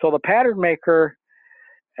the pattern maker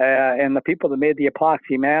and the people that made the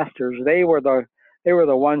epoxy masters, they were the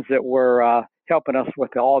ones that were helping us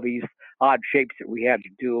with all these odd shapes that we had to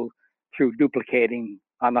do through duplicating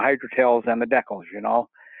on the hydrotails and the decals,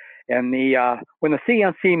 And when the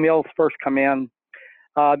CNC mills first come in,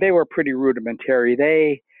 they were pretty rudimentary.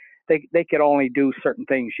 They could only do certain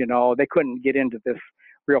things, They couldn't get into this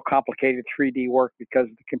real complicated 3D work because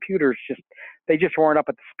the computers just weren't up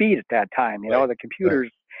at the speed at that time. Right. The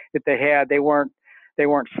computers that they had, they weren't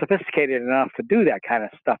sophisticated enough to do that kind of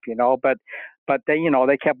stuff, But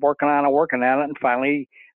they kept working on it, and finally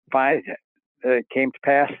it came to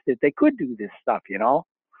pass that they could do this stuff,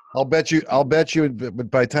 I'll bet you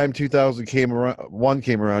by the time 2000 came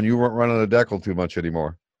around, you weren't running a decal too much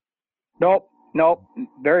anymore. Nope,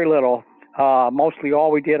 very little. Mostly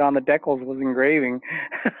all we did on the decals was engraving.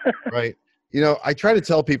 Right. I try to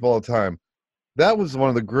tell people all the time, that was one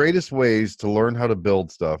of the greatest ways to learn how to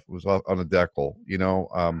build stuff, was on a decal.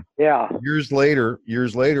 Yeah. Years later,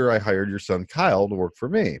 I hired your son Kyle to work for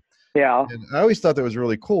me. Yeah. And I always thought that was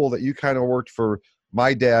really cool that you kind of worked for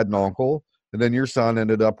my dad and uncle, and then your son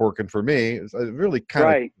ended up working for me. It's really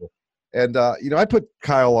kind of cool. And, I put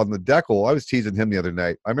Kyle on the decal. I was teasing him the other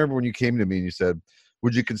night. I remember when you came to me and you said,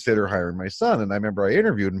 would you consider hiring my son? And I remember I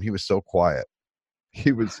interviewed him. He was so quiet.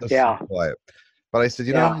 He was so quiet. But I said,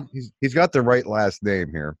 he's got the right last name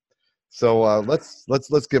here. So let's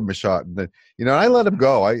give him a shot. And then, I let him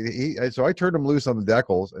go. So I turned him loose on the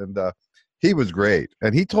decals, and he was great.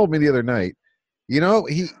 And he told me the other night,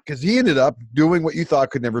 because he ended up doing what you thought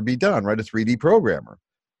could never be done, right? A 3D programmer.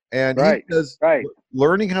 And he does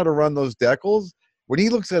learning how to run those decals. When he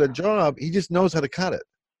looks at a job, he just knows how to cut it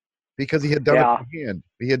because he had done it by hand.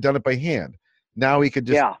 He had done it by hand. Now he could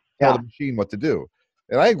just tell the machine what to do.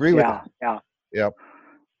 And I agree with him. Yeah. Yep.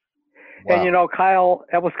 Wow. And Kyle,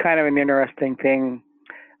 that was kind of an interesting thing.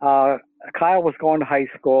 Kyle was going to high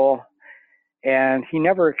school, and he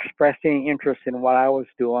never expressed any interest in what I was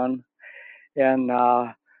doing. And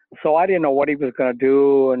so I didn't know what he was going to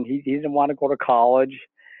do, and he didn't want to go to college.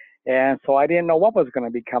 And so I didn't know what was going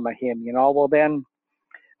to become of him, Well, then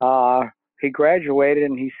he graduated,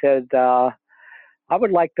 and he said, I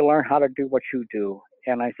would like to learn how to do what you do.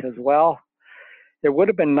 And I says, well, it would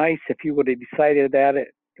have been nice if you would have decided that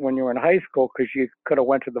when you were in high school, because you could have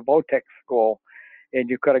went to the Votech school and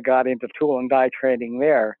you could have got into tool and die training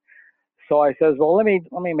there. So I says, well, let me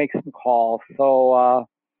make some calls. So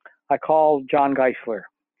I called John Geisler.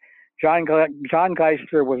 John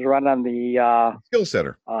Geisler was running the Skill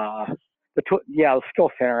Center. The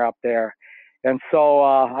Skill Center up there. And so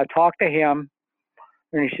I talked to him,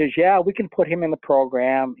 And he says, yeah, we can put him in the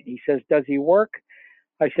program. He says, does he work?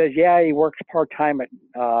 I says, yeah, he works part-time at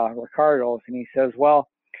Ricardo's. And he says, well,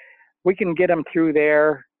 we can get him through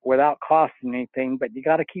there without costing anything, but you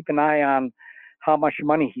got to keep an eye on how much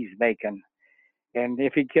money he's making. And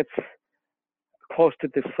if he gets close to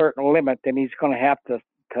this certain limit, then he's going to have to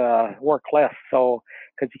work less. So,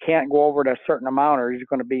 because he can't go over to a certain amount or he's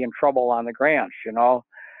going to be in trouble on the grants, you know.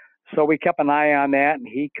 So we kept an eye on that, and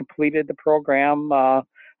he completed the program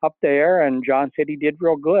up there, and John said he did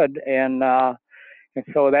real good. And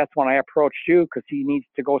so that's when I approached you, because he needs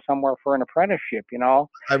to go somewhere for an apprenticeship, you know.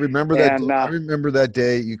 I remember that. And I remember that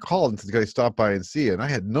day you called and said, "Can I stop by and see you?" And I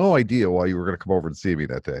had no idea why you were going to come over and see me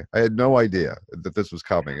that day. I had no idea that this was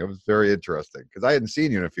coming. It was very interesting because I hadn't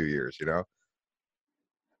seen you in a few years, you know.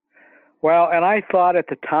 well, and I thought at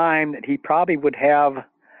the time that he probably would have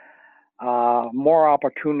more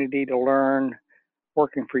opportunity to learn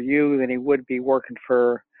working for you than he would be working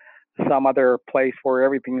for some other place where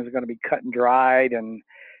everything is going to be cut and dried, and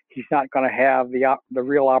he's not going to have the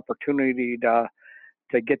real opportunity to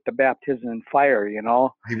get the baptism in fire, you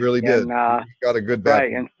know. He really did. And He got a good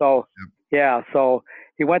right, baptism. and so yeah, so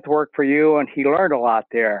he went to work for you, and he learned a lot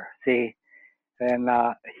there. See, and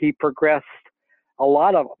he progressed a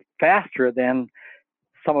lot faster than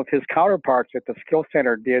some of his counterparts at the skill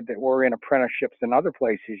center did that were in apprenticeships in other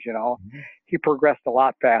places, you know. Mm-hmm. He progressed a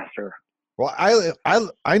lot faster. Well,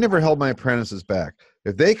 I never held my apprentices back.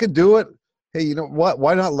 If they could do it, hey, you know what?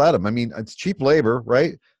 Why not let them? I mean, it's cheap labor,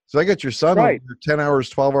 right? So I got your son over Right. 10 hours,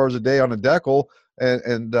 12 hours a day on a decal,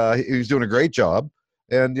 and he's doing a great job.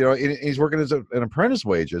 And, you know, he's working as an apprentice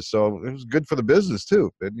wages. So it was good for the business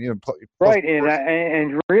too. And, you know, Right.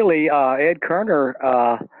 And really, Ed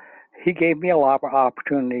Kerner, he gave me a lot of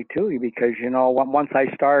opportunity too, because, you know, once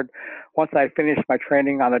I finished my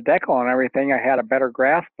training on the decal and everything, I had a better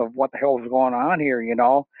grasp of what the hell was going on here, you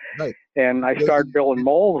know. Right. And I started building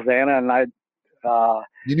molds then, and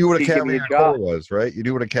you kneed what a he gave cavity me and a a core job. was, right? You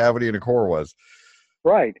knew what a cavity and a core was.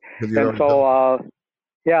 Right. 'Cause you'd And already done it. so,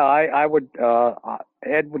 yeah, I would,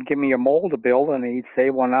 Ed would give me a mold to build, and he'd say,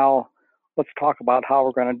 well, now let's talk about how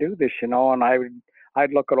we're going to do this, you know. And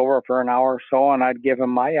I'd look it over for an hour or so, and I'd give him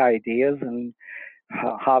my ideas and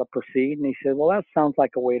how to proceed. And he said, well, that sounds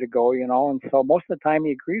like a way to go, you know. And so most of the time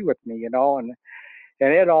he agreed with me, you know. And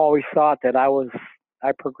Ed always thought that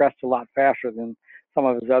I progressed a lot faster than some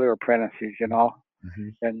of his other apprentices, you know. Mm-hmm.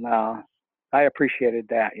 And I appreciated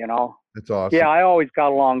that, you know. That's awesome. Yeah, I always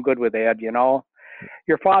got along good with Ed, you know.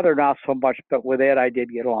 Your father not so much, but with Ed I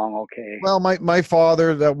did get along okay. Well, my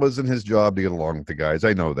father, that wasn't his job to get along with the guys.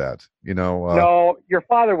 I know that. You know. No, your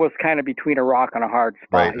father was kind of between a rock and a hard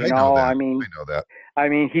spot. Right. You I know, know that. I mean, I know that.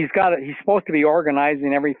 he's supposed to be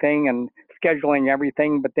organizing everything and scheduling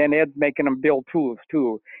everything, but then Ed's making him build tools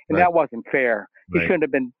too, and Right. that wasn't fair. He Right. shouldn't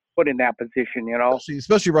have been put in that position, you know.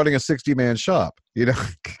 Especially running a 60-man shop. You know.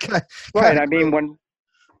 Right. I mean,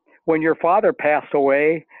 when your father passed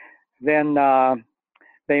away, then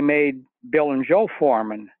they made Bill and Joe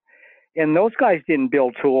foreman, and those guys didn't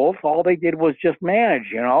build tools. All they did was just manage,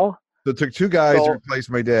 you know. So it took two guys to replace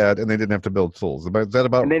my dad, and they didn't have to build tools. Is that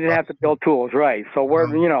about? And they didn't have to build tools, right? So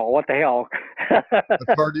you know, what the hell?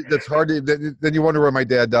 That's hard. Then you wonder why my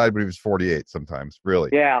dad died when he was 48. Sometimes, really.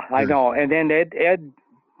 Yeah, I know. And then Ed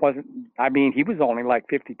wasn't. I mean, he was only like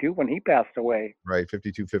 52 when he passed away. Right,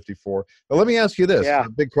 52, 54. Now, let me ask you this. Yeah. A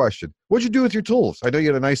big question. What'd you do with your tools? I know you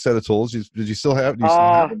had a nice set of tools. Did you still have? Do you still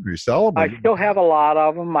have them? Do you sell them? I still have a lot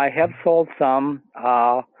of them. I have sold some.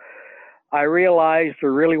 I realized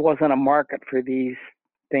there really wasn't a market for these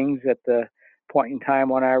things at the point in time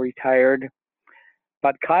when I retired.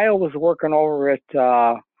 But Kyle was working over at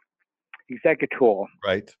Executool,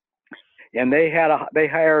 Right. and they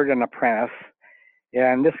hired an apprentice,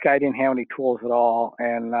 and this guy didn't have any tools at all.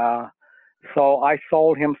 And so I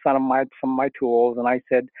sold him some of my tools, and I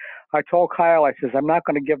told Kyle, I says, I'm not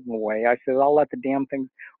going to give them away. I said, I'll let the damn things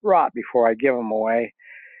rot before I give them away.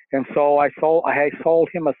 And so I sold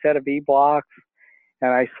him a set of E-blocks,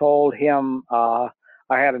 and I sold him, I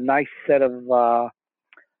had a nice set of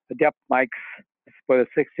depth mics with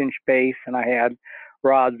a 6-inch base, and I had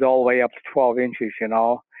rods all the way up to 12 inches, you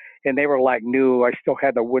know, and they were like new. I still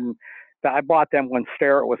had the wooden. I bought them when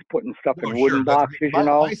Starrett was putting stuff in wooden boxes, you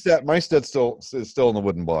know. My set is still in the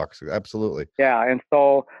wooden box. Absolutely. Yeah, and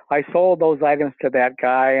so I sold those items to that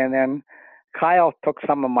guy, and then Kyle took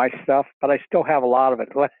some of my stuff, but I still have a lot of it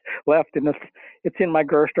left in this. It's in my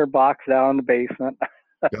Gerstner box down in the basement.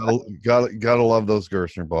 gotta love those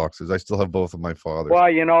Gerstner boxes. I still have both of my father's.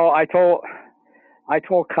 Well, you know, I told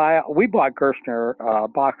Kyle, we bought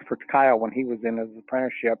Gerstner box for Kyle when he was in his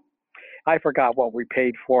apprenticeship. I forgot what we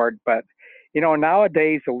paid for it, but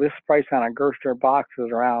Nowadays the list price on a Gerstner box is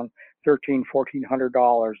around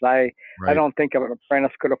 $1,400. I Right. don't think an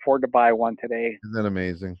apprentice could afford to buy one today. Isn't that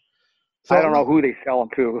amazing? I So don't know who they sell them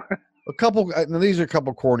to. a couple. Now these are a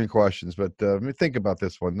couple corny questions, but let me think about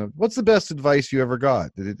this one. What's the best advice you ever got?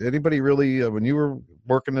 Did anybody really, when you were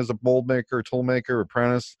working as a mold maker, tool maker,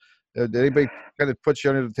 apprentice, did anybody kind of put you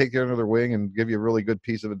under to take you under their wing and give you a really good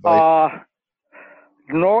piece of advice?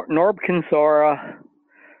 Norb Kinsora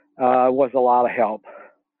was a lot of help.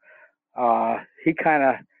 He kind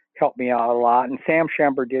of helped me out a lot, and Sam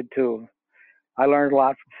Schember did too. I learned a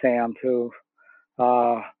lot from Sam too.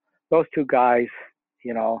 Those two guys,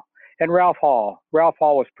 and Ralph Hall. Ralph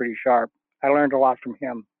Hall was pretty sharp. I learned a lot from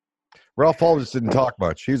him. Ralph Hall just didn't talk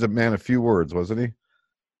much. He was a man of few words, wasn't he?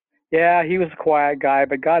 Yeah, he was a quiet guy,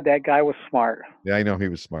 but God, that guy was smart. Yeah, I know he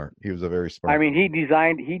was smart. He was a very smart. I mean, he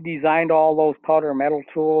designed all those powder metal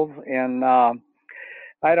tools, and I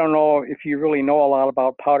don't know if you really know a lot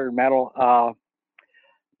about powdered metal.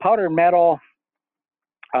 Powdered metal,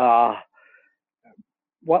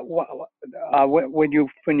 when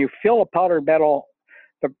you fill a powdered metal,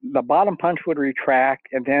 the bottom punch would retract,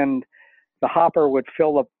 and then the hopper would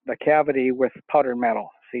fill the cavity with powdered metal.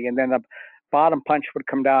 See, and then the bottom punch would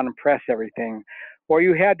come down and press everything. Or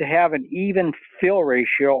you had to have an even fill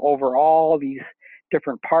ratio over all these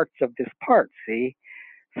different parts of this part. See,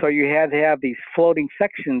 so you had to have these floating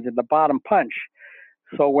sections in the bottom punch.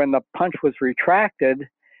 So when the punch was retracted,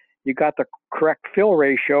 you got the correct fill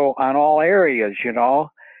ratio on all areas,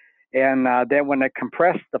 and then when it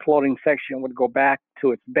compressed, the floating section would go back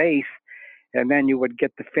to its base, and then you would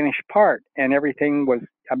get the finished part, and everything was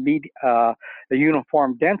a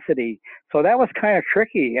uniform density. So that was kind of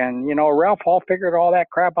tricky, and Ralph Hall figured all that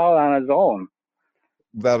crap out on his own.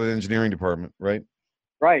 Without an engineering department, right?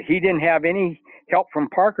 Right. He didn't have any help from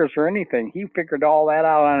Parkers or anything. He figured all that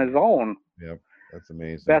out on his own. Yep, that's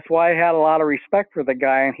amazing. That's why I had a lot of respect for the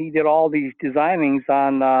guy, and he did all these designings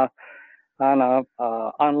on a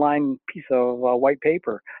online piece of white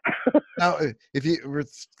paper. Now,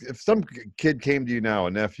 if some kid came to you now,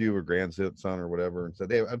 a nephew or grandson or whatever, and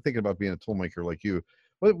said, "Hey, I'm thinking about being a tool maker like you,"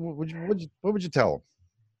 what would you tell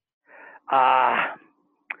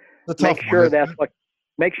them?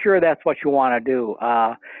 Make sure that's what you want to do.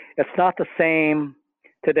 It's not the same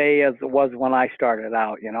today as it was when I started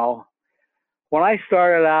out. When I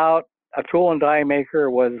started out, a tool and die maker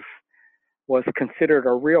was considered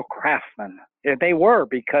a real craftsman, and they were,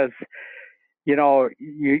 because you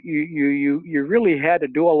really had to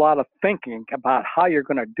do a lot of thinking about how you're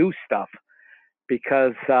going to do stuff,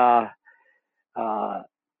 because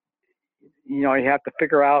you have to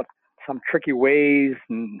figure out some tricky ways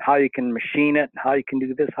and how you can machine it, how you can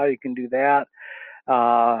do this, how you can do that.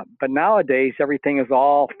 But nowadays, everything is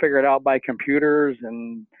all figured out by computers,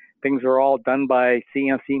 and things are all done by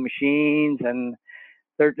CNC machines, and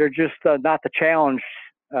they're just not the challenge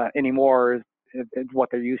anymore is what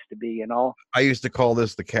they used to be. I used to call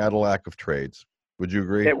this the Cadillac of trades. Would you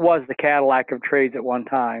agree? It was the Cadillac of trades at one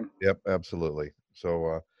time. Yep, absolutely.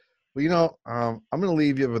 So, I'm going to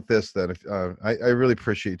leave you with this then. I really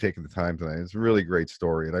appreciate you taking the time tonight. It's a really great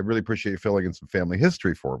story, and I really appreciate you filling in some family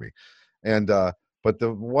history for me. And but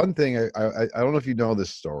the one thing I don't know if you know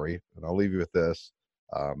this story, and I'll leave you with this.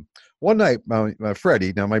 One night,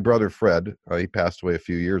 Freddie, now my brother Fred, he passed away a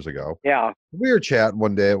few years ago. Yeah. We were chatting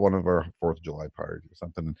one day at one of our 4th of July parties or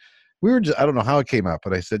something. We were just, I don't know how it came up,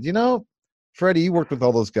 but I said, Freddie, you worked with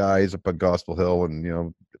all those guys up on Gospel Hill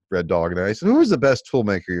and, Red Dog. And I said, who was the best tool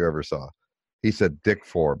maker you ever saw? He said, Dick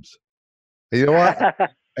Forbes. And you know what?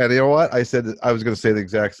 And you know what? I said, I was going to say the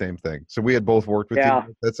exact same thing. So we had both worked with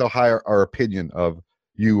you. That's how high our opinion of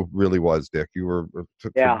you really was, Dick. You were.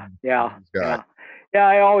 Yeah.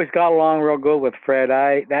 I always got along real good with Fred.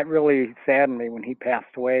 That really saddened me when he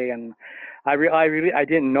passed away. And I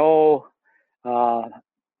didn't know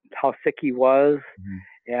how sick he was. Mm-hmm.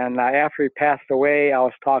 And after he passed away, I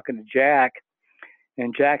was talking to Jack,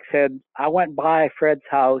 and Jack said, I went by Fred's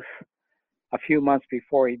house a few months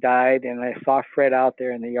before he died, and I saw Fred out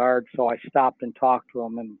there in the yard, so I stopped and talked to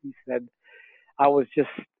him, and he said, I was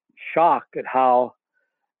just shocked at how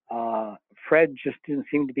Fred just didn't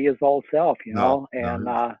seem to be his old self, and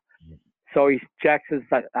so Jack says,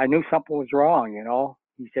 I knew something was wrong,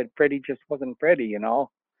 He said, Freddie just wasn't Freddie,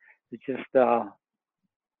 It just,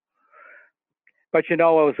 but it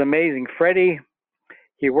was amazing. Freddie,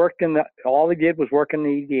 he worked all he did was work in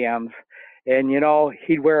the EDMs, and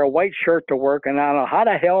he'd wear a white shirt to work, and I don't know how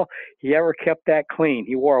the hell he ever kept that clean.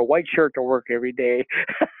 He wore a white shirt to work every day.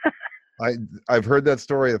 I've heard that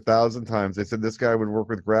story 1,000 times. They said this guy would work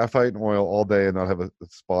with graphite and oil all day and not have a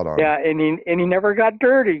spot on. Yeah, and he never got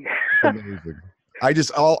dirty. Amazing. I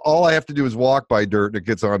just all I have to do is walk by dirt and it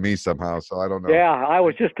gets on me somehow. So I don't know. Yeah, I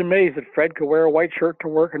was just amazed that Fred could wear a white shirt to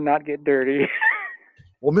work and not get dirty.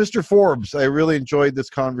 Well, Mr. Forbes, I really enjoyed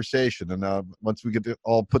this conversation, and once we get it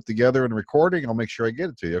all put together in recording, I'll make sure I get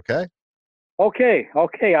it to you. Okay.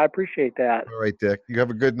 Okay, I appreciate that. All right, Dick. You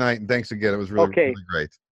have a good night, and thanks again. It was really, really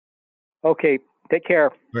great. Okay, take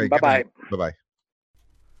care. Great. Bye-bye. Bye-bye.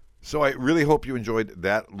 So I really hope you enjoyed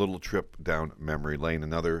that little trip down memory lane.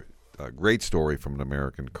 Another great story from an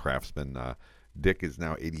American craftsman. Dick is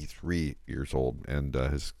now 83 years old, and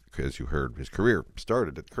as you heard, his career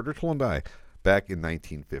started at Kerner Tool & Die back in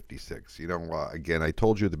 1956. You know, again, I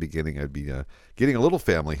told you at the beginning I'd be getting a little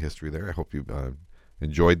family history there. I hope you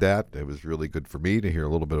enjoyed that. It was really good for me to hear a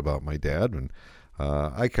little bit about my dad, and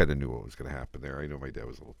I kind of knew what was going to happen there. I know my dad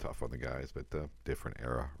was a little tough on the guys, but different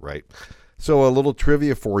era, right? So a little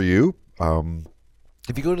trivia for you.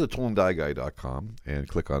 If you go to the toolanddieguy.com and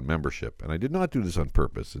click on membership, and I did not do this on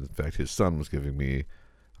purpose. In fact, his son was giving me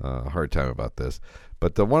a hard time about this.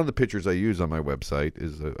 But one of the pictures I use on my website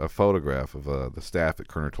is a photograph of the staff at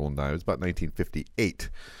Kerner Tool & Die. It was about 1958.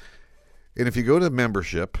 And if you go to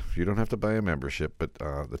membership, you don't have to buy a membership, but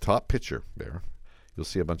the top picture there, you'll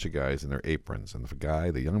see a bunch of guys in their aprons. And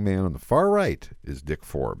the young man on the far right is Dick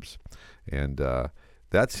Forbes. And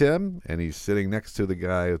that's him, and he's sitting next to the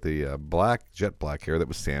guy with the jet black hair. That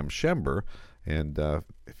was Sam Schember. And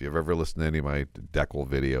if you've ever listened to any of my Deckel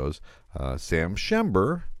videos, Sam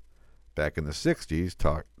Schember, back in the 60s,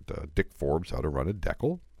 taught Dick Forbes how to run a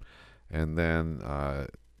Deckel. And then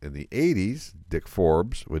in the 80s, Dick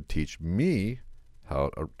Forbes would teach me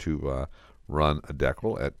how to run a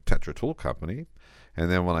Deckel at Tetra Tool Company.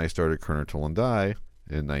 And then when I started Kerner Tool & Die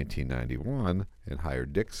in 1991 and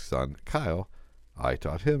hired Dick's son, Kyle, I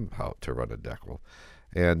taught him how to run a Deckel.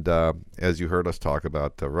 And as you heard us talk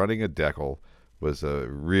about, running a Deckel was a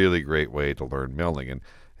really great way to learn milling. And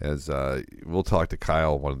as we'll talk to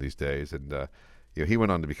Kyle one of these days, and he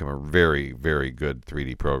went on to become a very, very good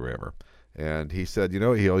 3D programmer. And he said,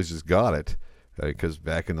 he always just got it because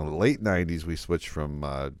back in the late 90s, we switched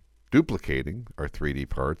from duplicating our 3D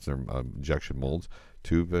parts, or injection molds,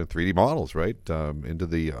 to 3D models, right, into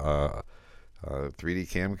the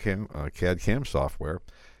 3D CAD CAM software.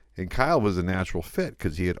 And Kyle was a natural fit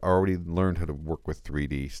because he had already learned how to work with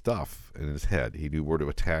 3D stuff in his head. He knew where to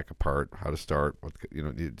attack a part, how to start.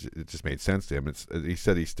 It just made sense to him. He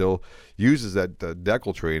said he still uses that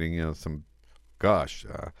Deckel training,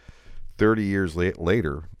 30 years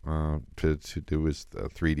later to do his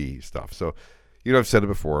 3D stuff. So, I've said it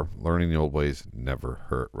before, learning the old ways never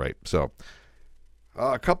hurt, right? So,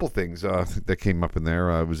 a couple things that came up in there.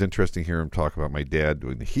 It was interesting to hear him talk about my dad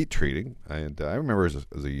doing the heat treating. And I remember as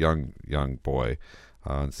a young boy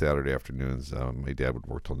on Saturday afternoons, my dad would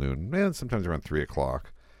work till noon, and sometimes around 3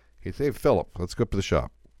 o'clock. He'd say, "Hey, Philip, let's go up to the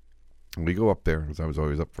shop." And we go up there, because I was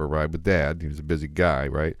always up for a ride with Dad. He was a busy guy,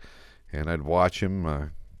 right? And I'd watch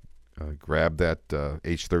him grab that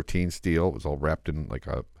H13 steel. It was all wrapped in like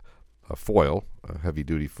a foil, a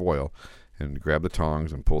heavy-duty foil, and grab the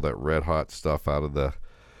tongs and pull that red-hot stuff out of the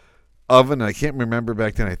oven. I can't remember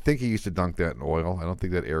back then. I think he used to dunk that in oil. I don't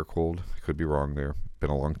think that air-cooled. I could be wrong there. Been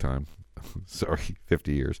a long time. Sorry,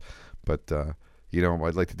 50 years. But,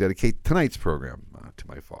 I'd like to dedicate tonight's program to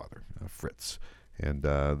my father, Fritz. And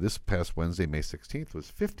this past Wednesday, May 16th, was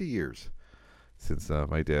 50 years since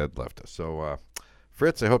my dad left us. So,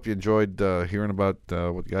 Fritz, I hope you enjoyed hearing about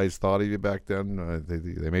what guys thought of you back then.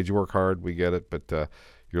 They made you work hard. We get it. But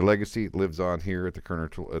your legacy lives on here at the Kerner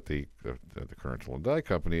Tool, at the Kerner Tool & Die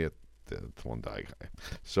Company, at the Tool & Die Guy.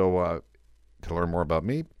 So to learn more about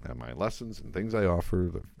me and my lessons and things I offer,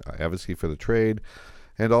 the advocacy for the trade,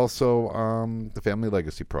 and also the Family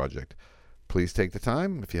Legacy Project, please take the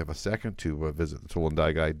time, if you have a second, to visit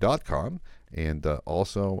thetoolanddieguy.com. And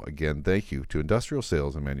also, again, thank you to Industrial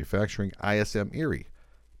Sales and Manufacturing,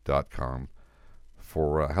 ismerie.com,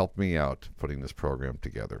 for helping me out putting this program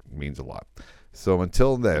together. It means a lot. So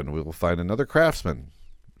until then, we will find another craftsman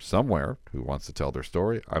somewhere who wants to tell their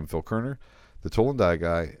story. I'm Phil Kerner, the Tool & Die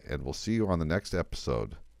Guy, and we'll see you on the next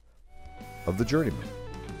episode of The Journeyman.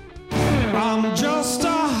 I'm just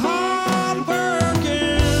a